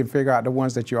again, you can figure out the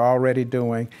ones that you're already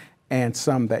doing and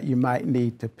some that you might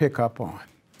need to pick up on.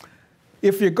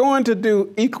 If you're going to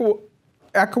do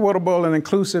equitable and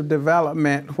inclusive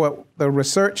development, what the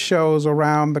research shows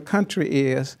around the country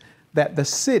is that the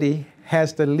city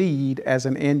has the lead as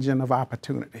an engine of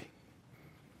opportunity.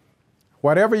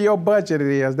 Whatever your budget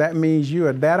is, that means you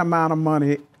are that amount of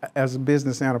money as a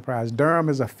business enterprise. Durham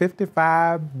is a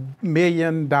 $55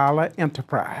 million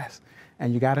enterprise,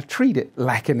 and you got to treat it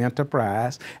like an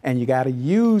enterprise, and you got to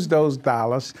use those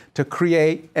dollars to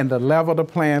create and to level the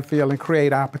playing field and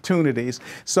create opportunities.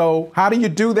 So how do you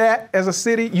do that as a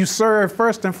city? You serve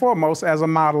first and foremost as a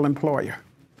model employer.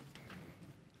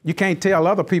 You can't tell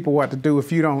other people what to do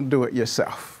if you don't do it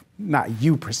yourself. Not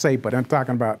you per se, but I'm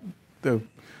talking about the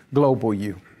global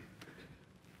you.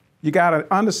 You got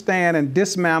to understand and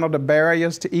dismantle the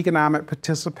barriers to economic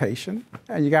participation,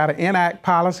 and you got to enact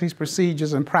policies,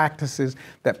 procedures, and practices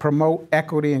that promote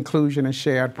equity, inclusion, and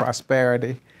shared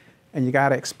prosperity, and you got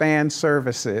to expand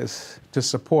services to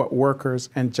support workers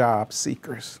and job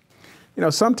seekers. You know,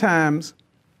 sometimes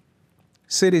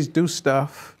cities do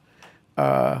stuff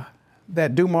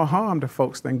that do more harm to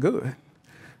folks than good.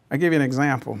 I'll give you an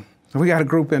example. So we got a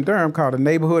group in Durham called the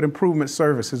Neighborhood Improvement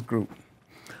Services Group.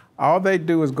 All they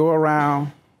do is go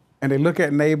around and they look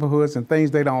at neighborhoods and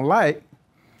things they don't like.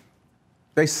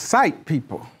 They cite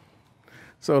people.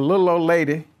 So a little old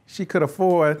lady, she could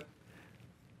afford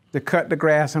to cut the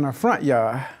grass in her front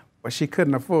yard, but she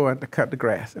couldn't afford to cut the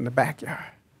grass in the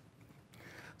backyard.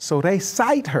 So they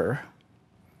cite her,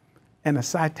 and the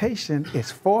citation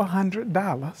is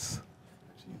 $400.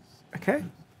 Okay?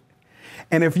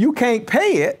 And if you can't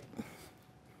pay it,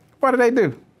 what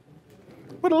do?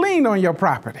 Put a lien on your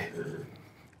property.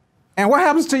 And what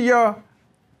happens to your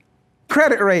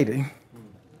credit rating?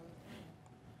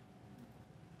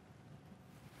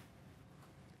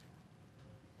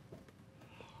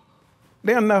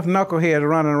 There are enough knuckleheads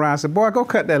running around and say, boy, go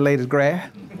cut that lady's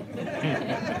grass.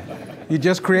 You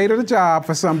just created a job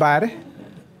for somebody,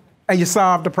 and you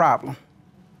solved the problem.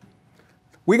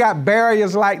 We got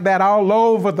barriers like that all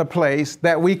over the place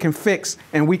that we can fix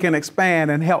and we can expand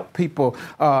and help people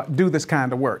do this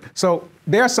kind of work. So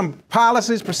there are some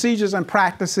policies, procedures, and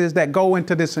practices that go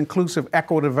into this inclusive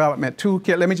equitable development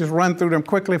toolkit. Let me just run through them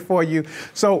quickly for you.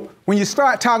 So when you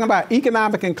start talking about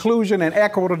economic inclusion and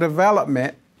equitable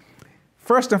development,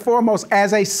 first and foremost,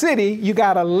 as a city, you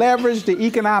got to leverage the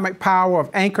economic power of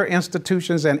anchor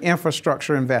institutions and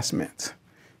infrastructure investments.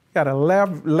 You got to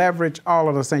leverage all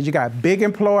of those things. You got big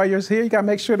employers here. You got to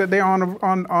make sure that they're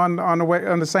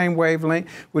on the same wavelength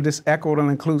with this equitable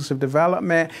and inclusive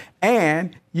development.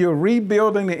 And you're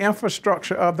rebuilding the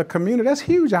infrastructure of the community. That's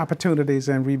huge opportunities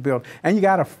in rebuild. And you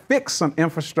got to fix some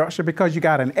infrastructure because you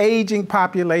got an aging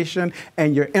population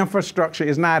and your infrastructure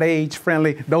is not age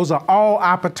friendly. Those are all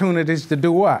opportunities to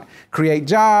do what? Create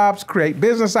jobs, create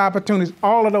business opportunities.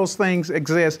 All of those things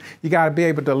exist. You got to be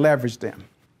able to leverage them.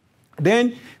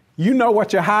 Then you know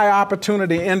what your high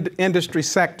opportunity industry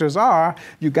sectors are.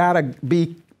 You got to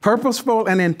be purposeful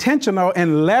and intentional in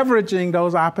leveraging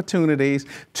those opportunities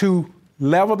to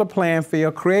level the playing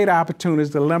field, create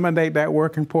opportunities to eliminate that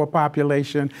working poor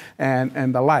population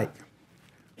and the like.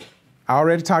 I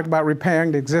already talked about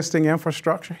repairing the existing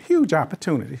infrastructure, huge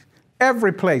opportunities.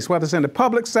 Every place, whether it's in the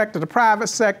public sector, the private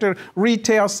sector,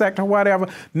 retail sector, whatever,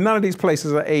 none of these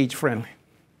places are age friendly.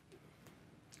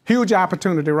 Huge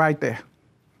opportunity right there.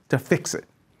 To fix it,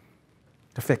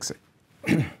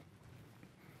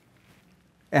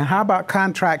 And how about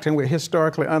contracting with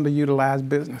historically underutilized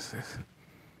businesses?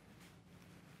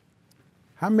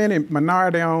 How many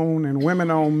minority-owned and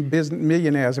women-owned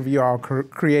millionaires have you all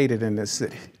created in this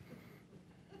city?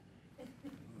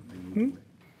 Can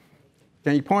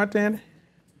you point to any?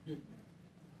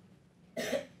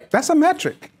 That's a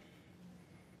metric.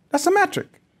 That's a metric.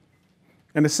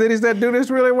 And the cities that do this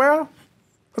really well,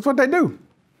 that's what they do.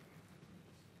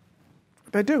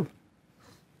 They do.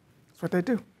 That's what they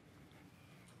do.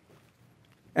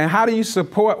 And how do you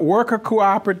support worker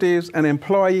cooperatives and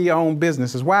employee-owned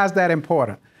businesses? Why is that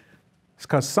important? It's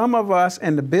because some of us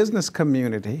in the business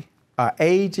community are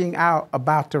aging out,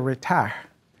 about to retire.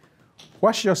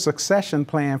 What's your succession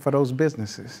plan for those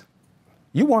businesses?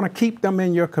 You want to keep them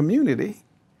in your community,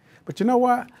 but you know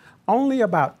what? Only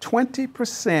about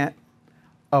 20%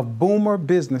 of boomer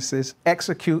businesses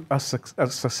execute a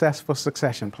successful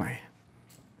succession plan.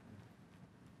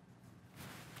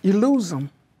 You lose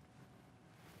them.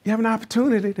 You have an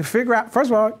opportunity to figure out, first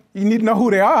of all, you need to know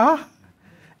who they are.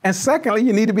 And secondly,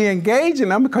 you need to be engaging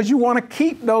them because you want to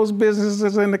keep those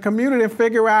businesses in the community and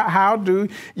figure out how do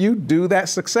you do that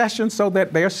succession so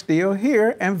that they're still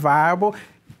here and viable,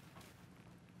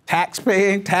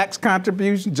 tax-paying, tax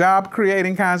contribution,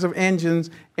 job-creating kinds of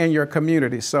engines in your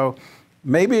community. So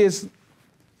maybe it's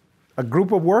a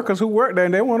group of workers who work there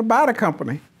and they want to buy the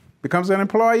company. Becomes an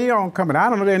employee-owned company. I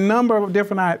don't know, there are a number of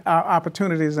different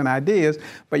opportunities and ideas,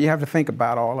 but you have to think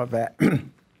about all of that.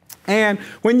 And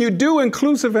when you do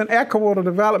inclusive and equitable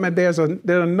development, there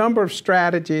are a number of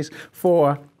strategies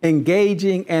for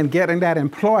engaging and getting that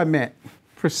employment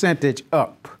percentage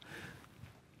up.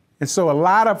 And so a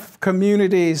lot of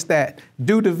communities that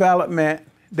do development,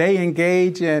 they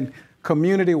engage in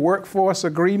community workforce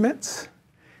agreements,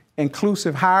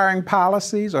 inclusive hiring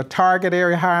policies or target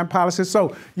area hiring policies.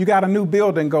 So you got a new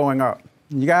building going up.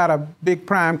 You got a big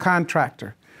prime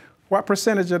contractor. What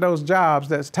percentage of those jobs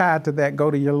that's tied to that go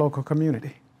to your local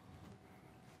community?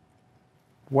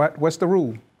 What's the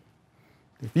rule?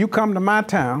 If you come to my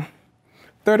town,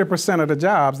 30% of the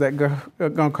jobs that are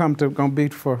going to be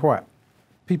for what?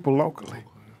 People locally.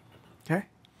 Okay?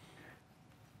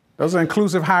 Those are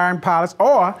inclusive hiring policies.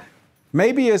 Or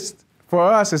maybe it's for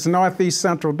us, it's Northeast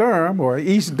Central Durham or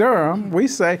East Durham. We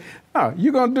say, oh,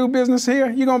 you're going to do business here?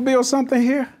 You're going to build something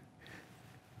here?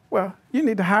 Well, you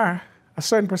need to hire a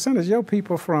certain percentage of your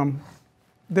people from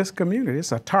this community.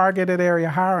 It's a targeted area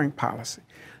hiring policy.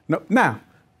 No, now,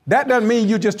 that doesn't mean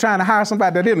you're just trying to hire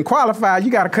somebody that didn't qualify.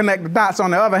 You got to connect the dots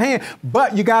on the other hand,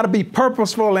 but you got to be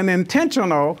purposeful and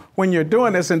intentional when you're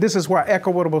doing this, and this is what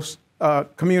equitable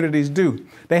communities do.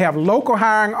 They have local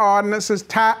hiring ordinances,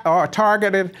 or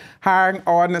targeted hiring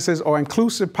ordinances, or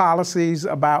inclusive policies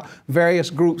about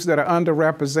various groups that are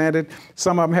underrepresented.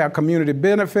 Some of them have community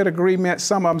benefit agreements.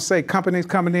 Some of them say companies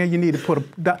coming in, you need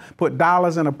to put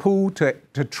dollars in a pool to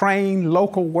train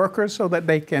local workers so that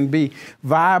they can be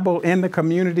viable in the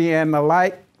community and the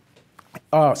like.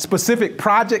 Specific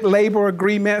project labor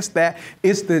agreements that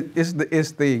it's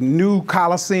the new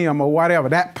Coliseum or whatever.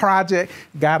 That project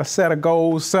got a set of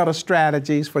goals, set of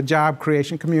strategies for job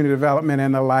creation, community development,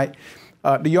 and the like.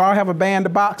 Do you all have a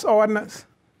ban-the-box ordinance?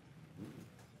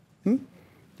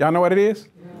 Y'all know what it is?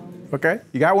 No. Okay,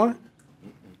 you got one?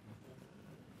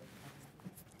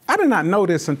 I did not know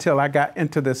this until I got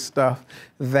into this stuff,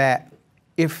 that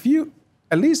if you,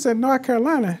 at least in North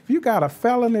Carolina, if you got a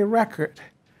felony record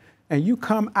and you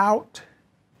come out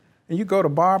and you go to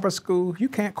barber school, you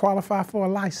can't qualify for a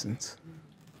license.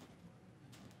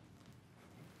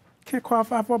 Can't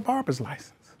qualify for a barber's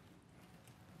license.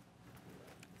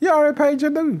 You already paid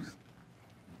your dues.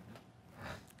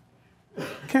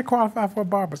 Can't qualify for a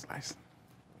barber's license.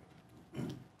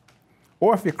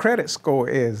 or if your credit score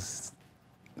is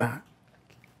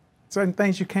certain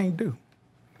things you can't do.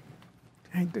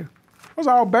 Can't do. Those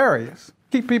are all barriers.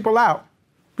 Keep people out.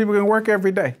 People can work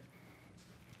every day.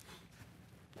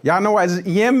 Y'all know what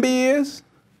YIMBY is?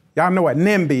 Y'all know what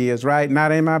NIMBY is, right?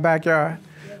 Not in my backyard.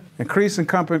 Increasing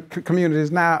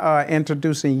communities now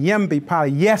introducing YIMBY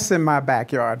policy, yes in my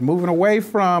backyard, moving away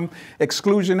from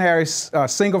exclusionary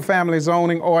single-family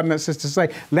zoning ordinances to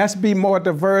say, let's be more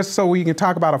diverse so we can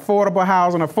talk about affordable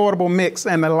housing, affordable mix,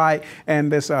 and the like.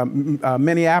 And this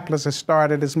Minneapolis has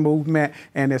started this movement,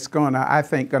 and it's going to, I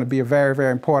think, going to be a very,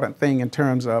 very important thing in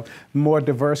terms of more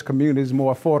diverse communities,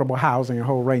 more affordable housing, and a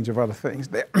whole range of other things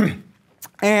there.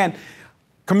 And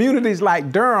communities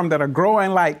like Durham that are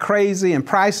growing like crazy and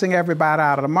pricing everybody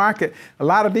out of the market, a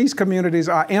lot of these communities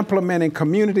are implementing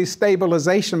community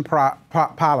stabilization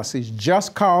policies,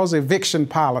 just cause eviction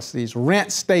policies,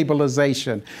 rent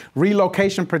stabilization,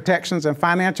 relocation protections, and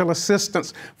financial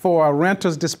assistance for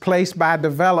renters displaced by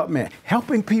development,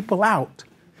 helping people out.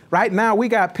 Right now, I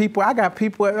got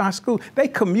people at our school, they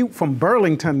commute from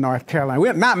Burlington, North Carolina.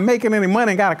 We're not making any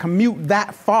money, got to commute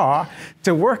that far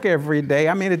to work every day.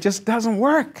 I mean, it just doesn't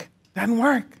work. Doesn't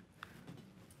work.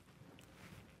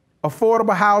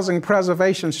 Affordable housing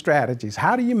preservation strategies.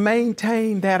 How do you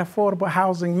maintain that affordable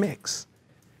housing mix?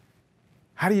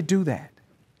 How do you do that?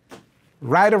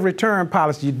 Right of return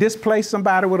policy. You displace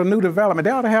somebody with a new development,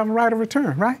 they ought to have a right of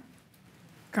return, right?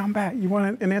 Come back. You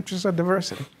want an interest of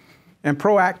diversity. And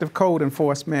proactive code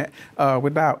enforcement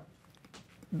without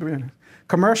doing it.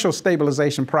 Commercial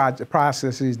stabilization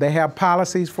processes. They have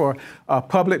policies for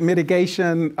public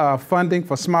mitigation funding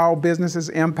for small businesses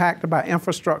impacted by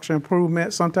infrastructure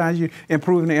improvement. Sometimes you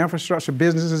improving the infrastructure,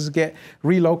 businesses get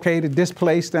relocated,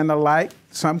 displaced, and the like.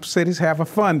 Some cities have a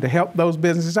fund to help those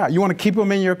businesses out. You want to keep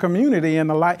them in your community and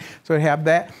the like, so they have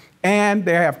that. And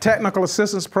they have technical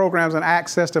assistance programs and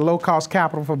access to low-cost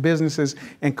capital for businesses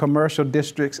in commercial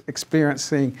districts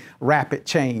experiencing rapid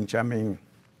change. I mean,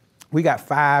 we got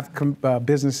 5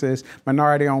 businesses,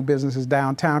 minority-owned businesses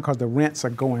downtown because the rents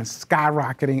are going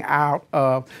skyrocketing out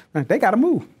of, they got to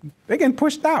move. They're getting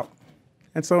pushed out.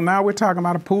 And so now we're talking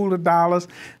about a pool of dollars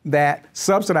that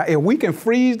subsidize. If we can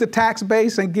freeze the tax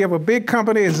base and give a big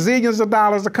company zillions of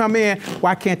dollars to come in,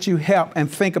 why can't you help and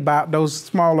think about those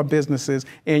smaller businesses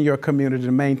in your community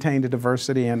to maintain the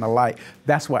diversity and the like?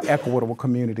 That's what equitable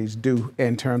communities do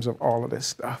in terms of all of this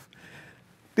stuff.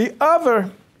 The other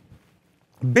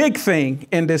big thing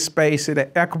in this space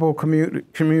that equitable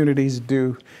communities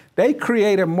do, they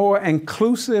create a more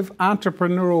inclusive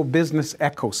entrepreneurial business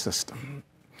ecosystem.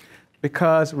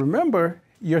 Because remember,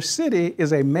 your city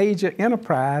is a major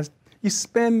enterprise. You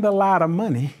spend a lot of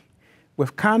money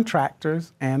with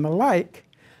contractors and the like.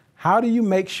 How do you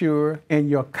make sure in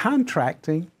your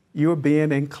contracting you're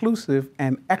being inclusive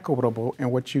and equitable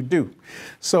in what you do?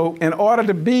 So in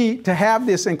order to have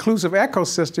this inclusive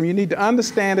ecosystem, you need to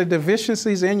understand the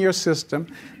deficiencies in your system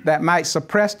that might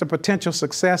suppress the potential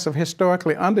success of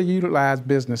historically underutilized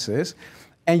businesses.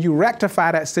 And you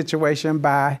rectify that situation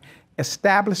by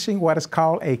establishing what is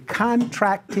called a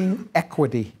contracting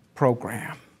equity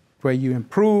program, where you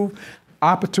improve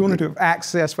opportunity of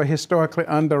access for historically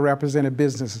underrepresented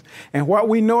businesses. And what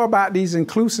we know about these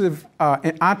inclusive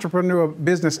entrepreneurial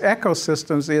business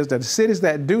ecosystems is that the cities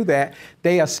that do that,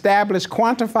 they establish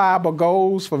quantifiable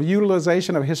goals for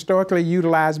utilization of historically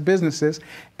utilized businesses,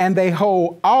 and they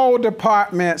hold all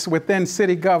departments within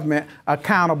city government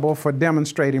accountable for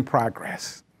demonstrating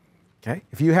progress. Okay?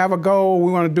 If you have a goal,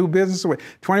 we want to do business with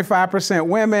 25%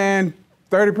 women,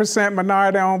 30%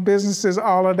 minority-owned businesses,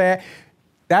 all of that.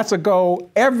 That's a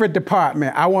goal. Every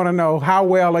department, I want to know how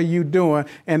well are you doing,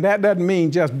 and that doesn't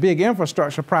mean just big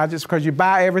infrastructure projects, because you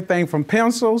buy everything from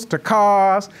pencils to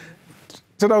cars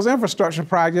to those infrastructure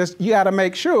projects. You got to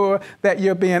make sure that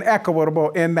you're being equitable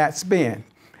in that spend.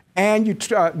 And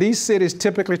these cities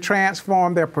typically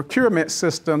transform their procurement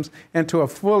systems into a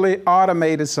fully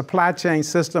automated supply chain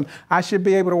system. I should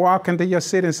be able to walk into your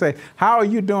city and say, how are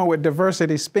you doing with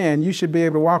diversity spend? You should be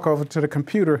able to walk over to the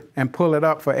computer and pull it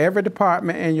up for every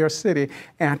department in your city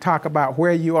and talk about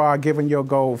where you are given your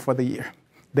goal for the year.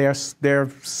 There are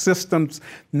systems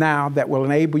now that will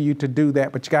enable you to do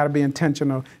that, but you got to be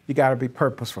intentional, you got to be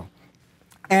purposeful.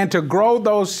 And to grow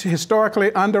those historically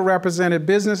underrepresented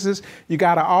businesses, you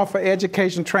got to offer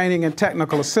education, training, and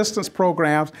technical assistance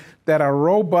programs that are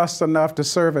robust enough to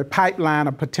serve a pipeline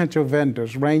of potential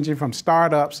vendors, ranging from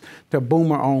startups to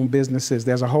boomer-owned businesses.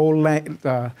 There's a whole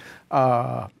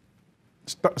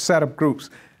set of groups.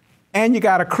 And you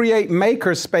got to create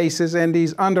maker spaces in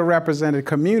these underrepresented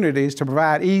communities to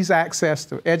provide ease access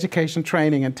to education,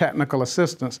 training, and technical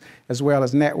assistance, as well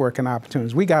as networking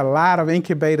opportunities. We got a lot of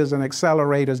incubators and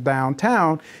accelerators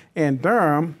downtown in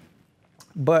Durham,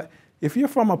 but if you're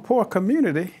from a poor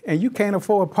community and you can't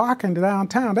afford parking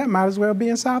downtown, that might as well be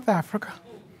in South Africa.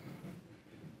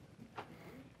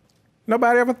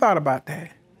 Nobody ever thought about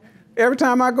that. Every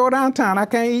time I go downtown, I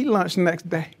can't eat lunch the next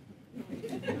day.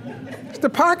 It's the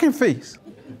parking fees.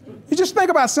 You just think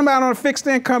about somebody on a fixed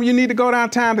income, you need to go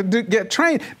downtown to get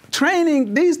trained.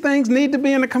 Training, these things need to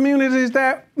be in the communities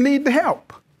that need the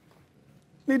help.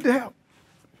 Need the help.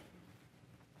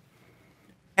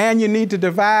 And you need to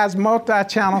devise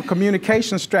multi-channel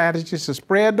communication strategies to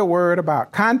spread the word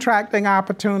about contracting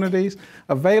opportunities,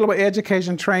 available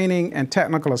education, training, and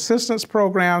technical assistance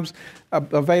programs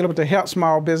available to help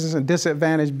small business and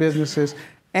disadvantaged businesses.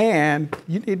 And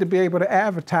you need to be able to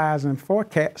advertise and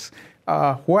forecast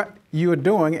what you're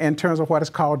doing in terms of what is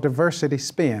called diversity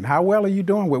spend. How well are you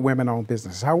doing with women-owned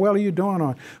businesses? How well are you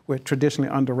doing with traditionally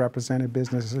underrepresented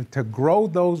businesses to grow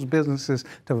those businesses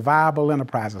to viable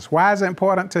enterprises? Why is it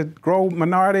important to grow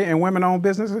minority and women-owned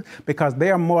businesses? Because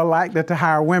they are more likely to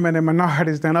hire women and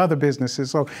minorities than other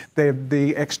businesses. So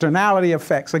the externality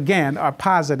effects, again, are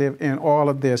positive in all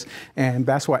of this, and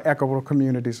that's what equitable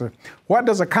communities are. What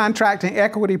does a contracting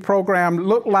equity program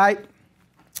look like?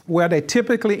 Where they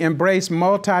typically embrace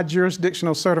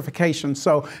multi-jurisdictional certification.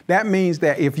 So that means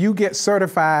that if you get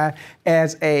certified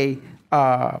as a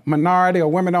minority or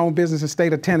women-owned business in the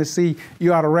state of Tennessee,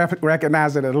 you ought to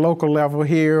recognize it at a local level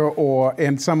here or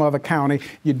in some other county.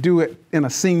 You do it in a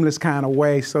seamless kind of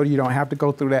way so you don't have to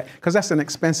go through that, because that's an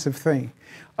expensive thing.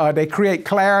 They create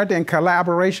clarity and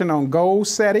collaboration on goal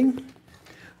setting.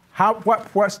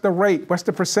 What's the rate? What's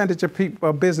the percentage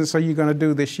of business are you going to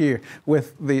do this year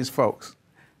with these folks?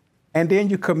 And then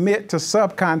you commit to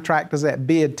subcontractors at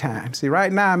bid time. See, right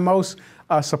now in most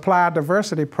supplier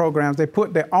diversity programs, they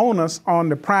put the onus on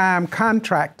the prime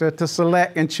contractor to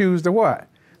select and choose the what?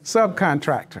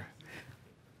 Subcontractor.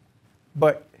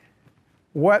 But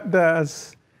what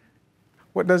does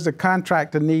the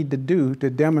contractor need to do to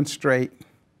demonstrate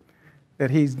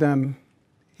that he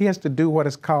has to do what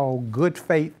is called good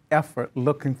faith effort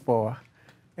looking for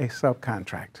a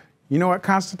subcontractor. You know what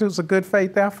constitutes a good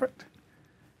faith effort?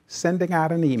 Sending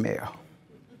out an email.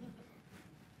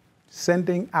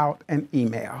 Sending out an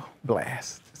email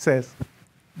blast. It says,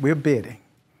 we're bidding.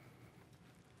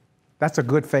 That's a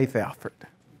good faith effort.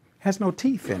 Has no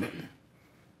teeth in it.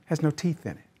 Has no teeth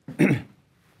in it.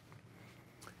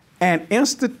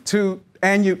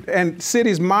 And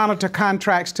cities monitor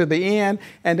contracts to the end,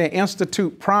 and they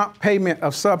institute prompt payment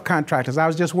of subcontractors. I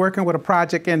was just working with a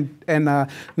project in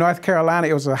North Carolina.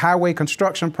 It was a highway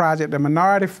construction project. The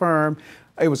minority firm,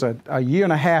 it was a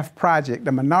 1.5-year project.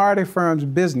 The minority firm's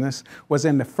business was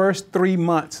in the first 3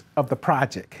 months of the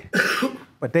project,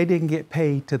 but they didn't get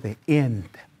paid to the end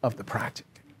of the project.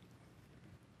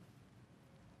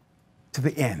 To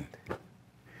the end.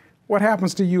 What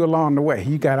happens to you along the way?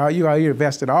 You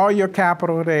invested all your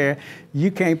capital there.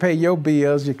 You can't pay your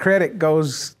bills. Your credit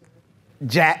goes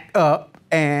jacked up,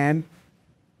 and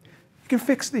you can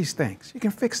fix these things. You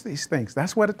can fix these things.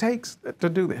 That's what it takes to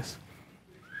do this.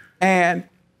 And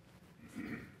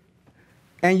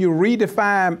you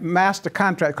redefine master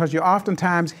contract, because you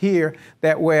oftentimes hear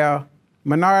that, well,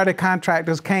 minority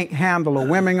contractors can't handle, or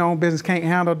women-owned business can't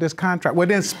handle this contract. Well,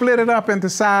 then split it up into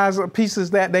size of pieces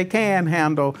that they can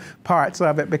handle parts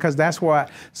of it, because that's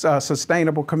what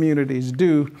sustainable communities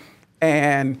do.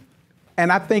 And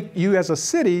I think you as a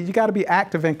city, you got to be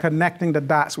active in connecting the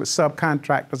dots with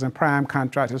subcontractors and prime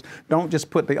contractors. Don't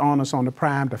just put the onus on the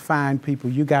prime to find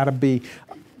people. You got to be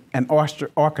an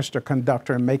orchestra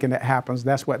conductor in making it happen.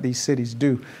 That's what these cities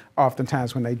do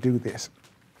oftentimes when they do this.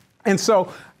 And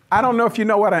so I don't know if you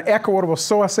know what an equitable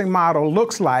sourcing model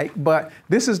looks like, but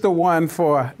this is the one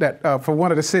for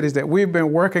one of the cities that we've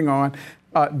been working on.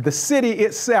 The city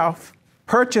itself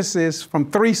purchases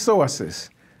from 3 sources.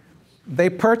 They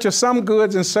purchase some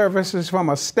goods and services from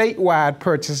a statewide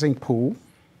purchasing pool.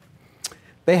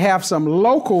 They have some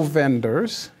local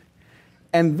vendors,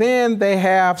 and then they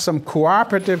have some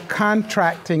cooperative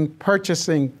contracting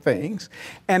purchasing things.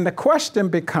 And the question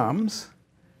becomes,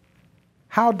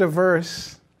 how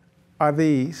diverse are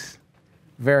these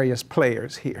various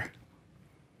players here?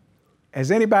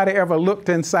 Has anybody ever looked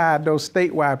inside those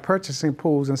statewide purchasing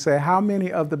pools and said, how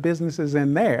many of the businesses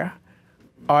in there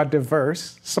are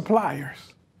diverse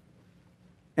suppliers?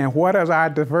 And what does our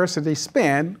diversity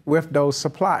spend with those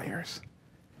suppliers?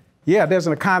 Yeah, there's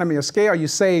an economy of scale. You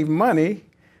save money,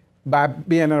 by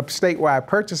being a statewide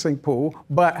purchasing pool,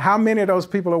 but how many of those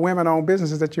people are women-owned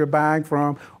businesses that you're buying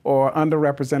from or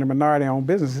underrepresented minority-owned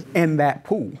businesses in that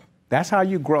pool? That's how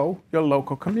you grow your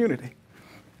local community.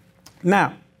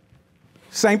 Now,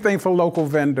 same thing for local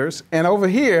vendors. And over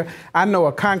here, I know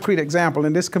a concrete example.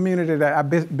 In this community that I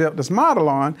built this model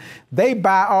on, they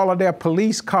buy all of their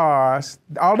police cars.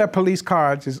 All their police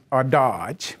cars are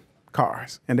Dodge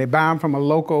cars, and they buy them from a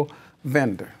local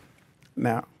vendor.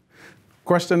 Now,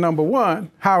 question number one,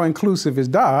 how inclusive is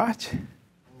Dodge,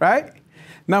 right?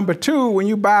 Number two, when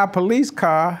you buy a police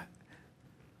car,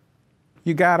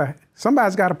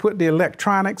 somebody's gotta put the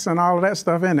electronics and all of that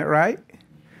stuff in it, right?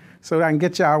 So that I can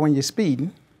get y'all when you're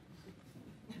speeding,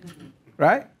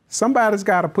 right? Somebody's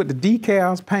gotta put the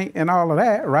decals, paint, and all of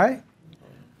that, right?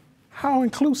 How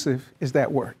inclusive is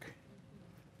that work?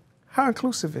 How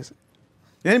inclusive is it?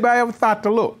 Anybody ever thought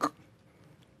to look?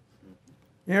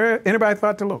 Anybody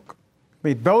thought to look? I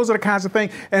mean, those are the kinds of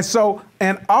things. And so,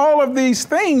 and all of these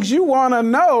things you wanna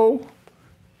know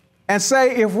and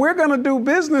say, if we're gonna do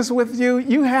business with you,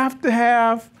 you have to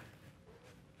have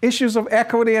issues of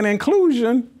equity and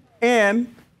inclusion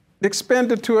in the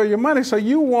expenditure of your money. So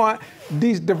you want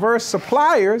these diverse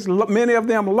suppliers, many of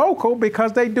them local,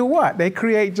 because they do what? They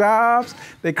create jobs,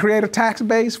 they create a tax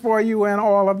base for you and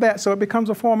all of that. So it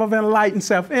becomes a form of enlightened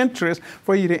self-interest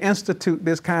for you to institute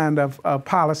this kind of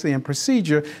policy and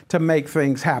procedure to make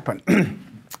things happen.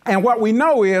 And what we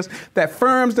know is that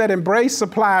firms that embrace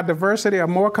supply diversity are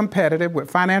more competitive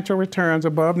with financial returns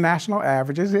above national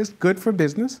averages. It's good for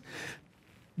business.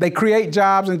 They create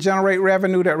jobs and generate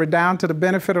revenue that redound to the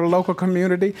benefit of the local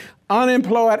community.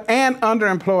 Unemployed and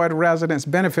underemployed residents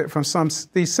benefit from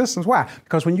these systems. Why?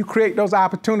 Because when you create those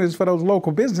opportunities for those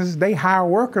local businesses, they hire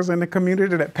workers in the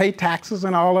community that pay taxes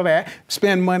and all of that,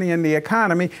 spend money in the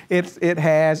economy. It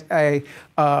has a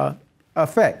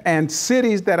effect. And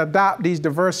cities that adopt these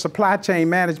diverse supply chain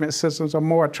management systems are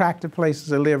more attractive places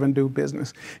to live and do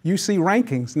business. You see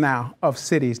rankings now of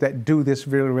cities that do this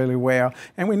really, really well.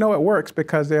 And we know it works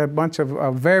because there are a bunch of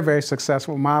very, very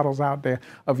successful models out there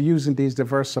of using these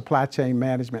diverse supply chain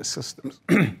management systems.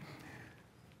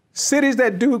 Cities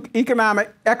that do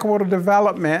economic equitable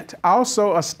development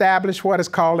also establish what is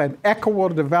called an equitable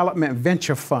development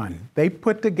venture fund. They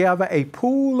put together a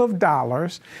pool of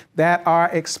dollars that are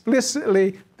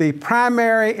explicitly the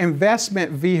primary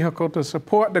investment vehicle to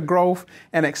support the growth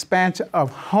and expansion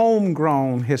of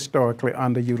homegrown, historically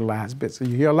underutilized business.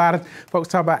 You hear a lot of folks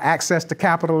talk about access to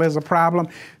capital as a problem.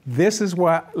 This is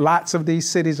what lots of these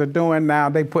cities are doing now.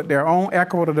 They put their own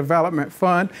equitable development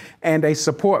fund and they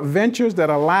support ventures that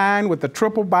align with the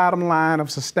triple bottom line of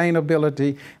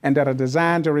sustainability and that are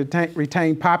designed to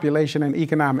retain population and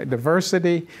economic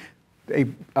diversity.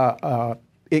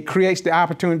 It creates the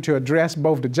opportunity to address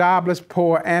both the jobless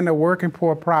poor and the working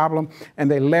poor problem,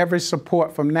 and they leverage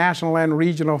support from national and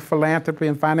regional philanthropy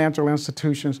and financial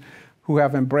institutions who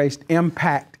have embraced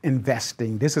impact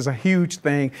investing. This is a huge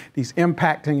thing, these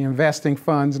impacting investing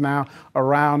funds now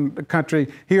around the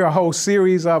country. Here are a whole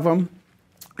series of them.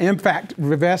 Impact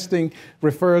investing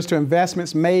refers to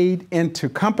investments made into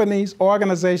companies,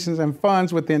 organizations, and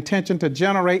funds with the intention to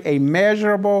generate a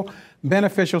measurable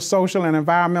beneficial social and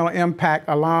environmental impact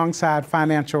alongside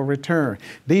financial return.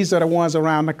 These are the ones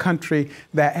around the country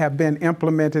that have been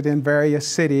implemented in various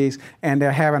cities, and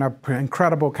they're having an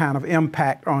incredible kind of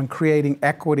impact on creating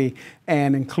equity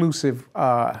and inclusive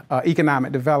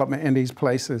economic development in these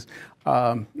places.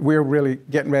 We're really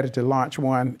getting ready to launch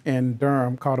one in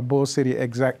Durham called the Bull City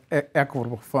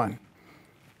Equitable Fund.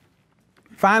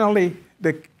 Finally,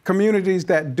 the communities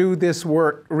that do this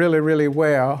work really, really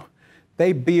well,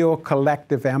 they build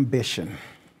collective ambition.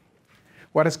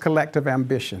 What is collective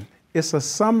ambition? It's a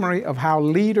summary of how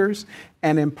leaders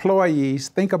and employees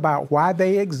think about why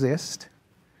they exist,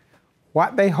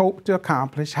 what they hope to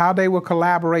accomplish, how they will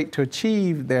collaborate to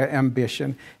achieve their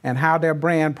ambition, and how their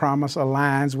brand promise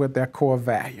aligns with their core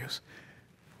values.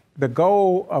 The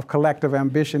goal of collective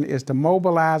ambition is to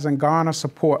mobilize and garner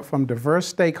support from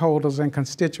diverse stakeholders and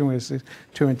constituencies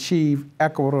to achieve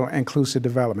equitable and inclusive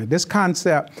development. This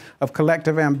concept of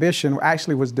collective ambition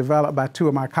actually was developed by two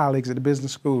of my colleagues at the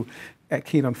business school at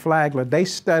Kenan Flagler. They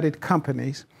studied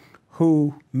companies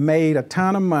who made a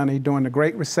ton of money during the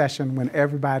Great Recession when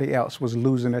everybody else was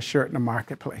losing their shirt in the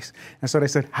marketplace. And so they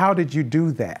said, how did you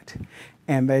do that?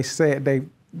 And they said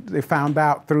they found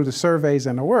out through the surveys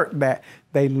and the work that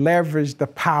they leveraged the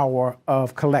power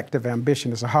of collective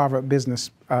ambition. It's a Harvard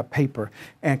Business paper.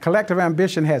 And collective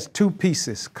ambition has two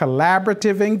pieces.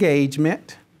 Collaborative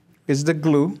engagement is the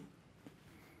glue.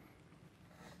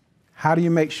 How do you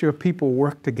make sure people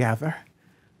work together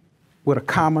with a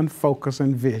common focus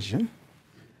and vision?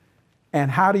 And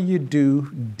how do you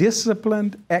do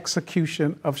disciplined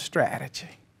execution of strategy?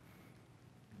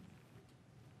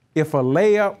 If a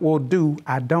layup will do,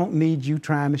 I don't need you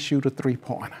trying to shoot a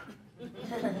three-pointer.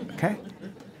 Okay?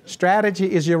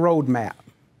 Strategy is your roadmap.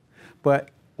 But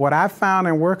what I found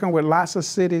in working with lots of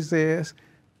cities is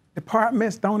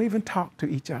departments don't even talk to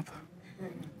each other.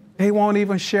 They won't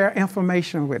even share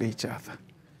information with each other.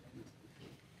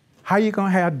 How are you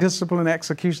going to have disciplined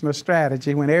execution of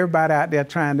strategy when everybody out there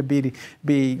trying to be,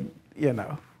 you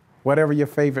know, whatever your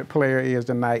favorite player is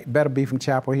tonight? Better be from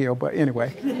Chapel Hill, but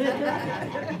anyway.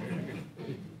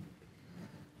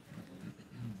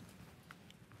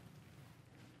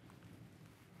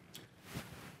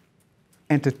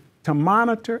 And to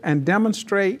monitor and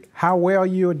demonstrate how well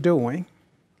you're doing,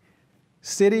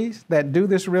 cities that do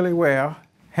this really well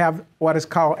have what is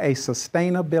called a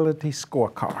sustainability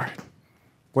scorecard.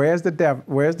 Where's the data?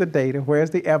 Where's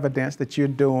the evidence that you're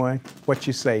doing what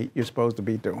you say you're supposed to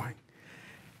be doing?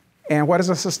 And what is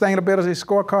a sustainability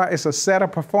scorecard? It's a set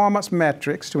of performance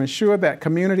metrics to ensure that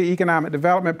community economic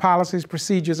development policies,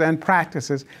 procedures, and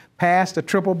practices pass the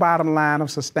triple bottom line of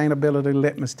sustainability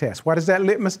litmus test. What is that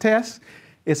litmus test?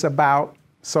 It's about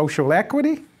social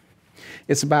equity,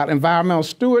 it's about environmental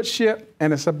stewardship,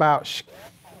 and it's about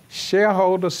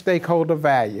shareholder, stakeholder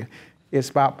value. It's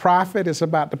about profit, it's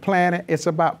about the planet, it's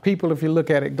about people if you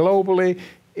look at it globally.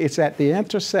 It's at the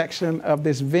intersection of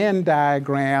this Venn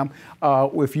diagram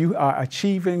if you are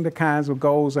achieving the kinds of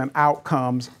goals and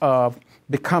outcomes of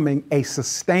becoming a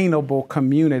sustainable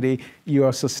community.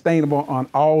 You're sustainable on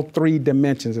all three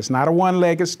dimensions. It's not a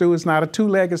one-legged stool, it's not a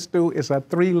two-legged stool, it's a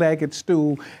three-legged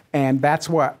stool, and that's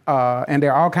what, and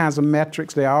there are all kinds of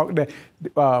metrics.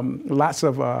 Lots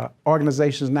of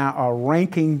organizations now are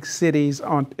ranking cities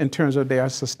in terms of their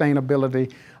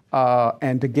sustainability.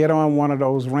 And to get on one of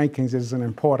those rankings is an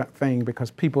important thing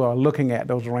because people are looking at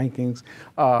those rankings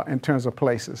in terms of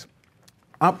places.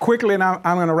 Quickly, and I'm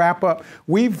going to wrap up.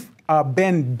 We've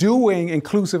been doing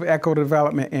inclusive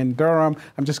eco-development in Durham.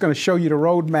 I'm just going to show you the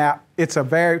roadmap.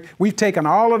 We've taken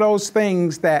all of those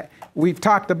things that we've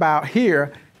talked about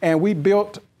here, and we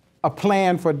built a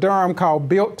plan for Durham called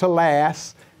Built to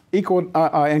Last,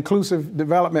 inclusive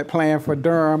development plan for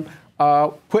Durham.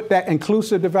 Put that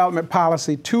inclusive development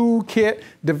policy toolkit,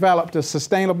 developed a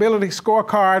sustainability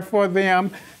scorecard for them,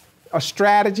 a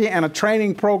strategy and a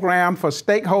training program for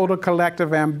stakeholder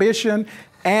collective ambition,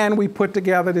 and we put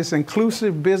together this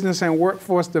inclusive business and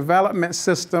workforce development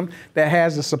system that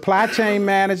has the supply chain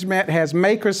management, has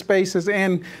maker spaces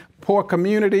in poor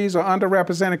communities or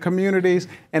underrepresented communities,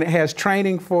 and it has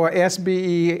training for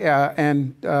SBE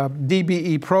and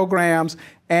DBE programs.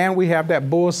 And we have that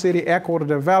Bull City Equitable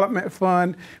Development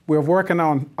Fund. We're working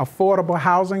on affordable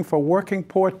housing for working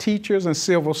poor teachers and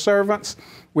civil servants.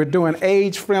 We're doing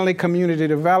age-friendly community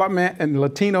development and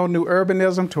Latino new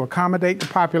urbanism to accommodate the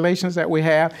populations that we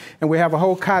have. And we have a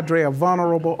whole cadre of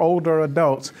vulnerable older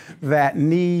adults that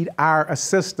need our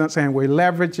assistance. And we're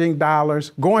leveraging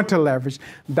dollars, going to leverage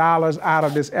dollars out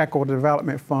of this Equitable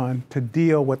Development Fund to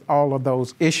deal with all of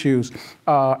those issues.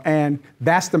 And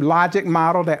that's the logic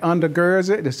model that undergirds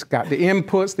it. It's got the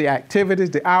inputs, the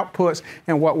activities, the outputs,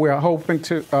 and what we're hoping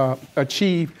to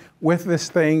achieve with this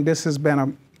thing. This has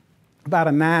been about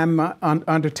a 9-month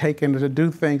undertaking to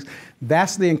do things.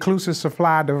 That's the inclusive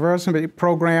supply diversity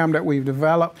program that we've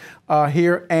developed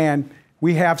here. And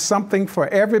we have something for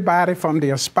everybody from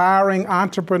the aspiring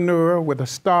entrepreneur with a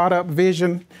startup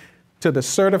vision to the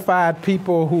certified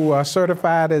people who are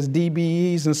certified as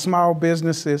DBEs and small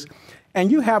businesses. And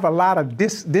you have a lot of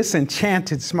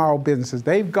disenchanted small businesses.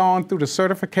 They've gone through the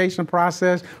certification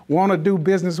process, want to do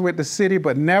business with the city,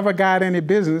 but never got any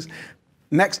business.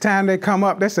 Next time they come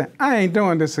up, they say, I ain't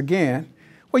doing this again.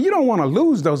 Well, you don't want to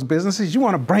lose those businesses. You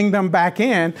want to bring them back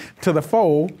in to the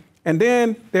fold. And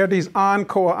then there are these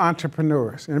encore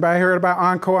entrepreneurs. Anybody heard about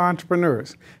encore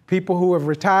entrepreneurs? People who have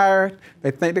retired,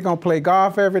 they think they're going to play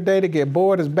golf every day. They get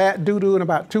bored as bat doo-doo. In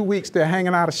about 2 weeks, they're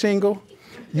hanging out a shingle.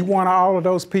 You want all of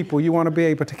those people. You want to be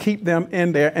able to keep them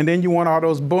in there. And then you want all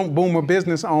those boomer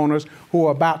business owners who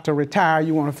are about to retire.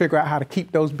 You want to figure out how to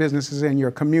keep those businesses in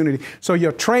your community. So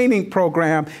your training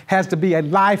program has to be a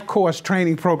life course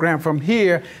training program from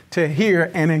here to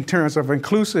here and in terms of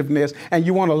inclusiveness. And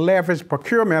you want to leverage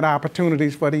procurement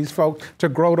opportunities for these folks to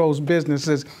grow those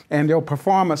businesses. And your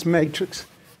performance matrix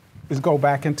is go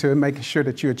back into making sure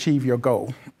that you achieve your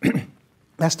goal.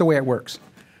 That's the way it works.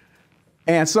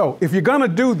 And so, if you're going to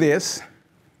do this,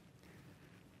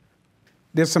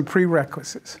 there's some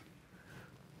prerequisites.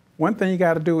 One thing you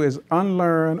got to do is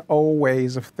unlearn old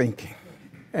ways of thinking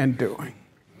and doing.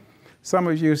 Some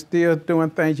of you are still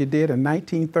doing things you did in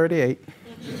 1938.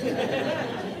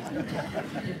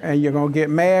 And you're going to get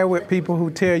mad with people who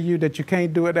tell you that you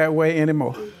can't do it that way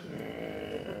anymore.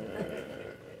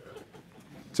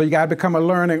 So you got to become a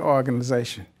learning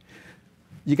organization.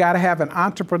 You got to have an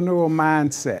entrepreneurial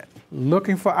mindset,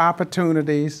 looking for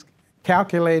opportunities,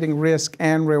 calculating risk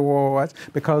and rewards,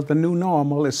 because the new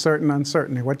normal is certain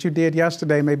uncertainty. What you did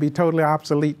yesterday may be totally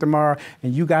obsolete tomorrow,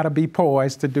 and you got to be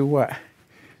poised to do what?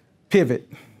 Pivot.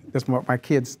 That's what my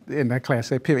kids in that class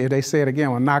say, pivot. If they say it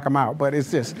again, we'll knock them out, but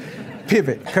it's just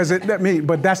pivot.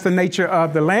 But that's the nature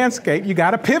of the landscape. You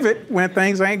got to pivot when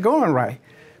things ain't going right.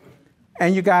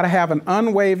 And you got to have an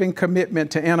unwavering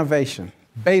commitment to innovation,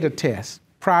 beta test,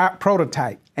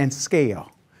 prototype, and scale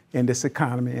in this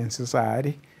economy and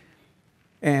society.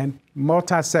 And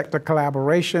multi-sector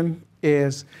collaboration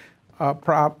is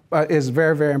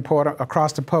very, very important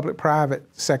across the public-private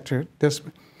sector.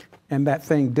 And that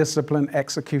thing, discipline,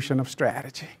 execution of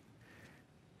strategy.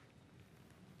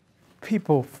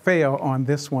 People fail on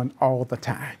this one all the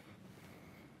time.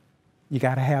 You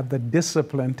got to have the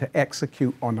discipline to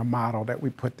execute on the model that we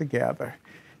put together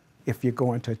if you're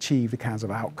going to achieve the kinds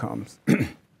of outcomes.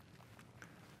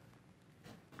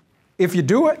 If you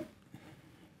do it,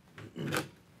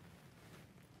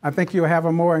 I think you'll have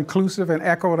a more inclusive and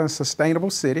equitable and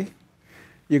sustainable city.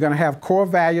 You're going to have core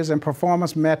values and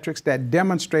performance metrics that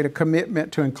demonstrate a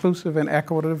commitment to inclusive and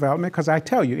equitable development, because I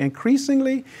tell you,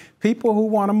 increasingly, people who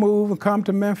want to move and come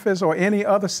to Memphis or any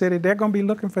other city, they're going to be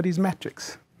looking for these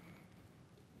metrics.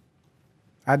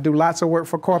 I do lots of work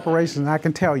for corporations, and I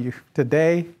can tell you,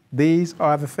 today, these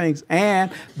are the things.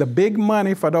 And the big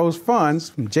money for those funds,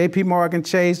 from JP Morgan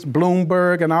Chase,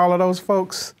 Bloomberg, and all of those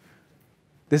folks,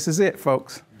 this is it,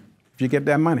 folks. If you get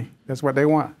that money, that's what they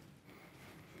want.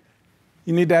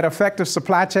 You need that effective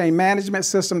supply chain management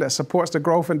system that supports the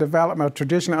growth and development of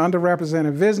traditionally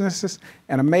underrepresented businesses,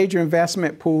 and a major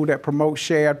investment pool that promotes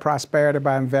shared prosperity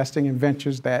by investing in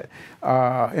ventures that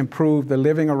improve the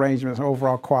living arrangements and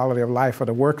overall quality of life for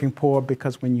the working poor,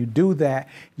 because when you do that,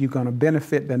 you're going to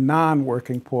benefit the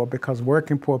non-working poor, because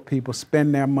working poor people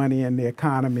spend their money in the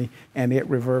economy and it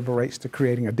reverberates to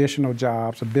creating additional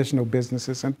jobs, additional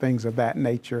businesses, and things of that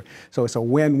nature. So it's a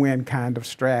win-win kind of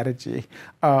strategy.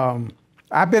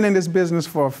 I've been in this business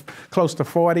for close to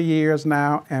 40 years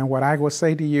now, and what I will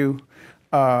say to you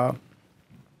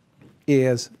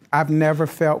is I've never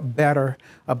felt better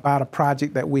about a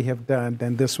project that we have done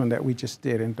than this one that we just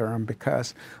did in Durham,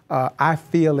 because I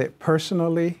feel it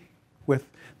personally with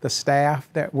the staff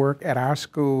that work at our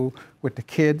school, with the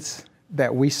kids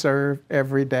that we serve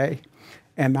every day.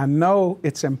 And I know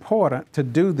it's important to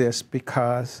do this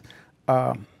because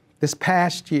this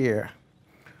past year,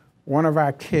 one of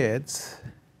our kids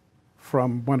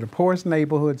from one of the poorest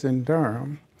neighborhoods in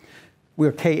Durham, we're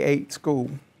a K-8 school,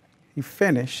 he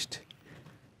finished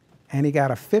and he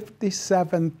got a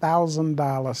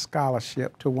 $57,000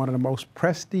 scholarship to one of the most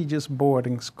prestigious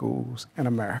boarding schools in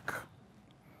America.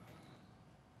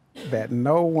 That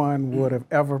no one would have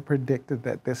ever predicted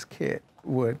that this kid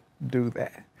would do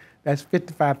that. That's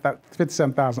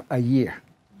 $57,000 a year.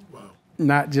 Wow.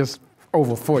 Not just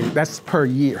over 40, that's per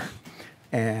year.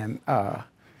 And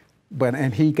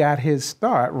he got his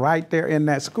start right there in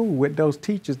that school with those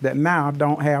teachers that now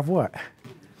don't have what?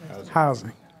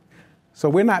 Housing. So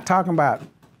we're not talking about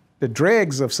the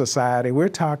dregs of society. We're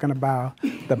talking about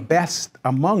the best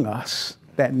among us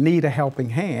that need a helping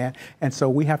hand. And so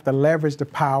we have to leverage the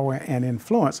power and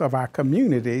influence of our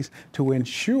communities to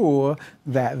ensure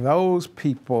that those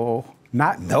people,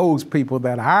 not those people,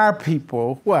 that our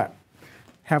people, what?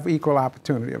 Have equal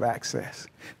opportunity of access.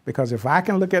 Because if I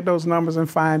can look at those numbers and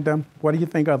find them, what do you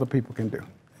think other people can do?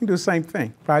 They can do the same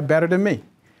thing, probably better than me.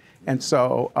 And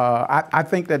so I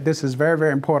think that this is very,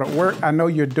 very important work. I know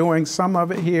you're doing some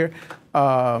of it here,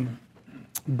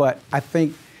 but I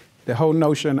think the whole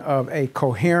notion of a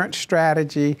coherent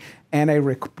strategy and a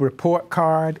report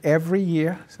card every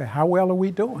year, say, how well are we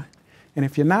doing? And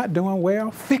if you're not doing well,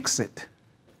 fix it.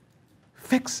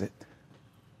 Fix it.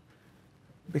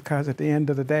 Because at the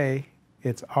end of the day,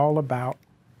 it's all about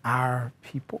our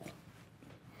people.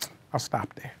 I'll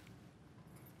stop there.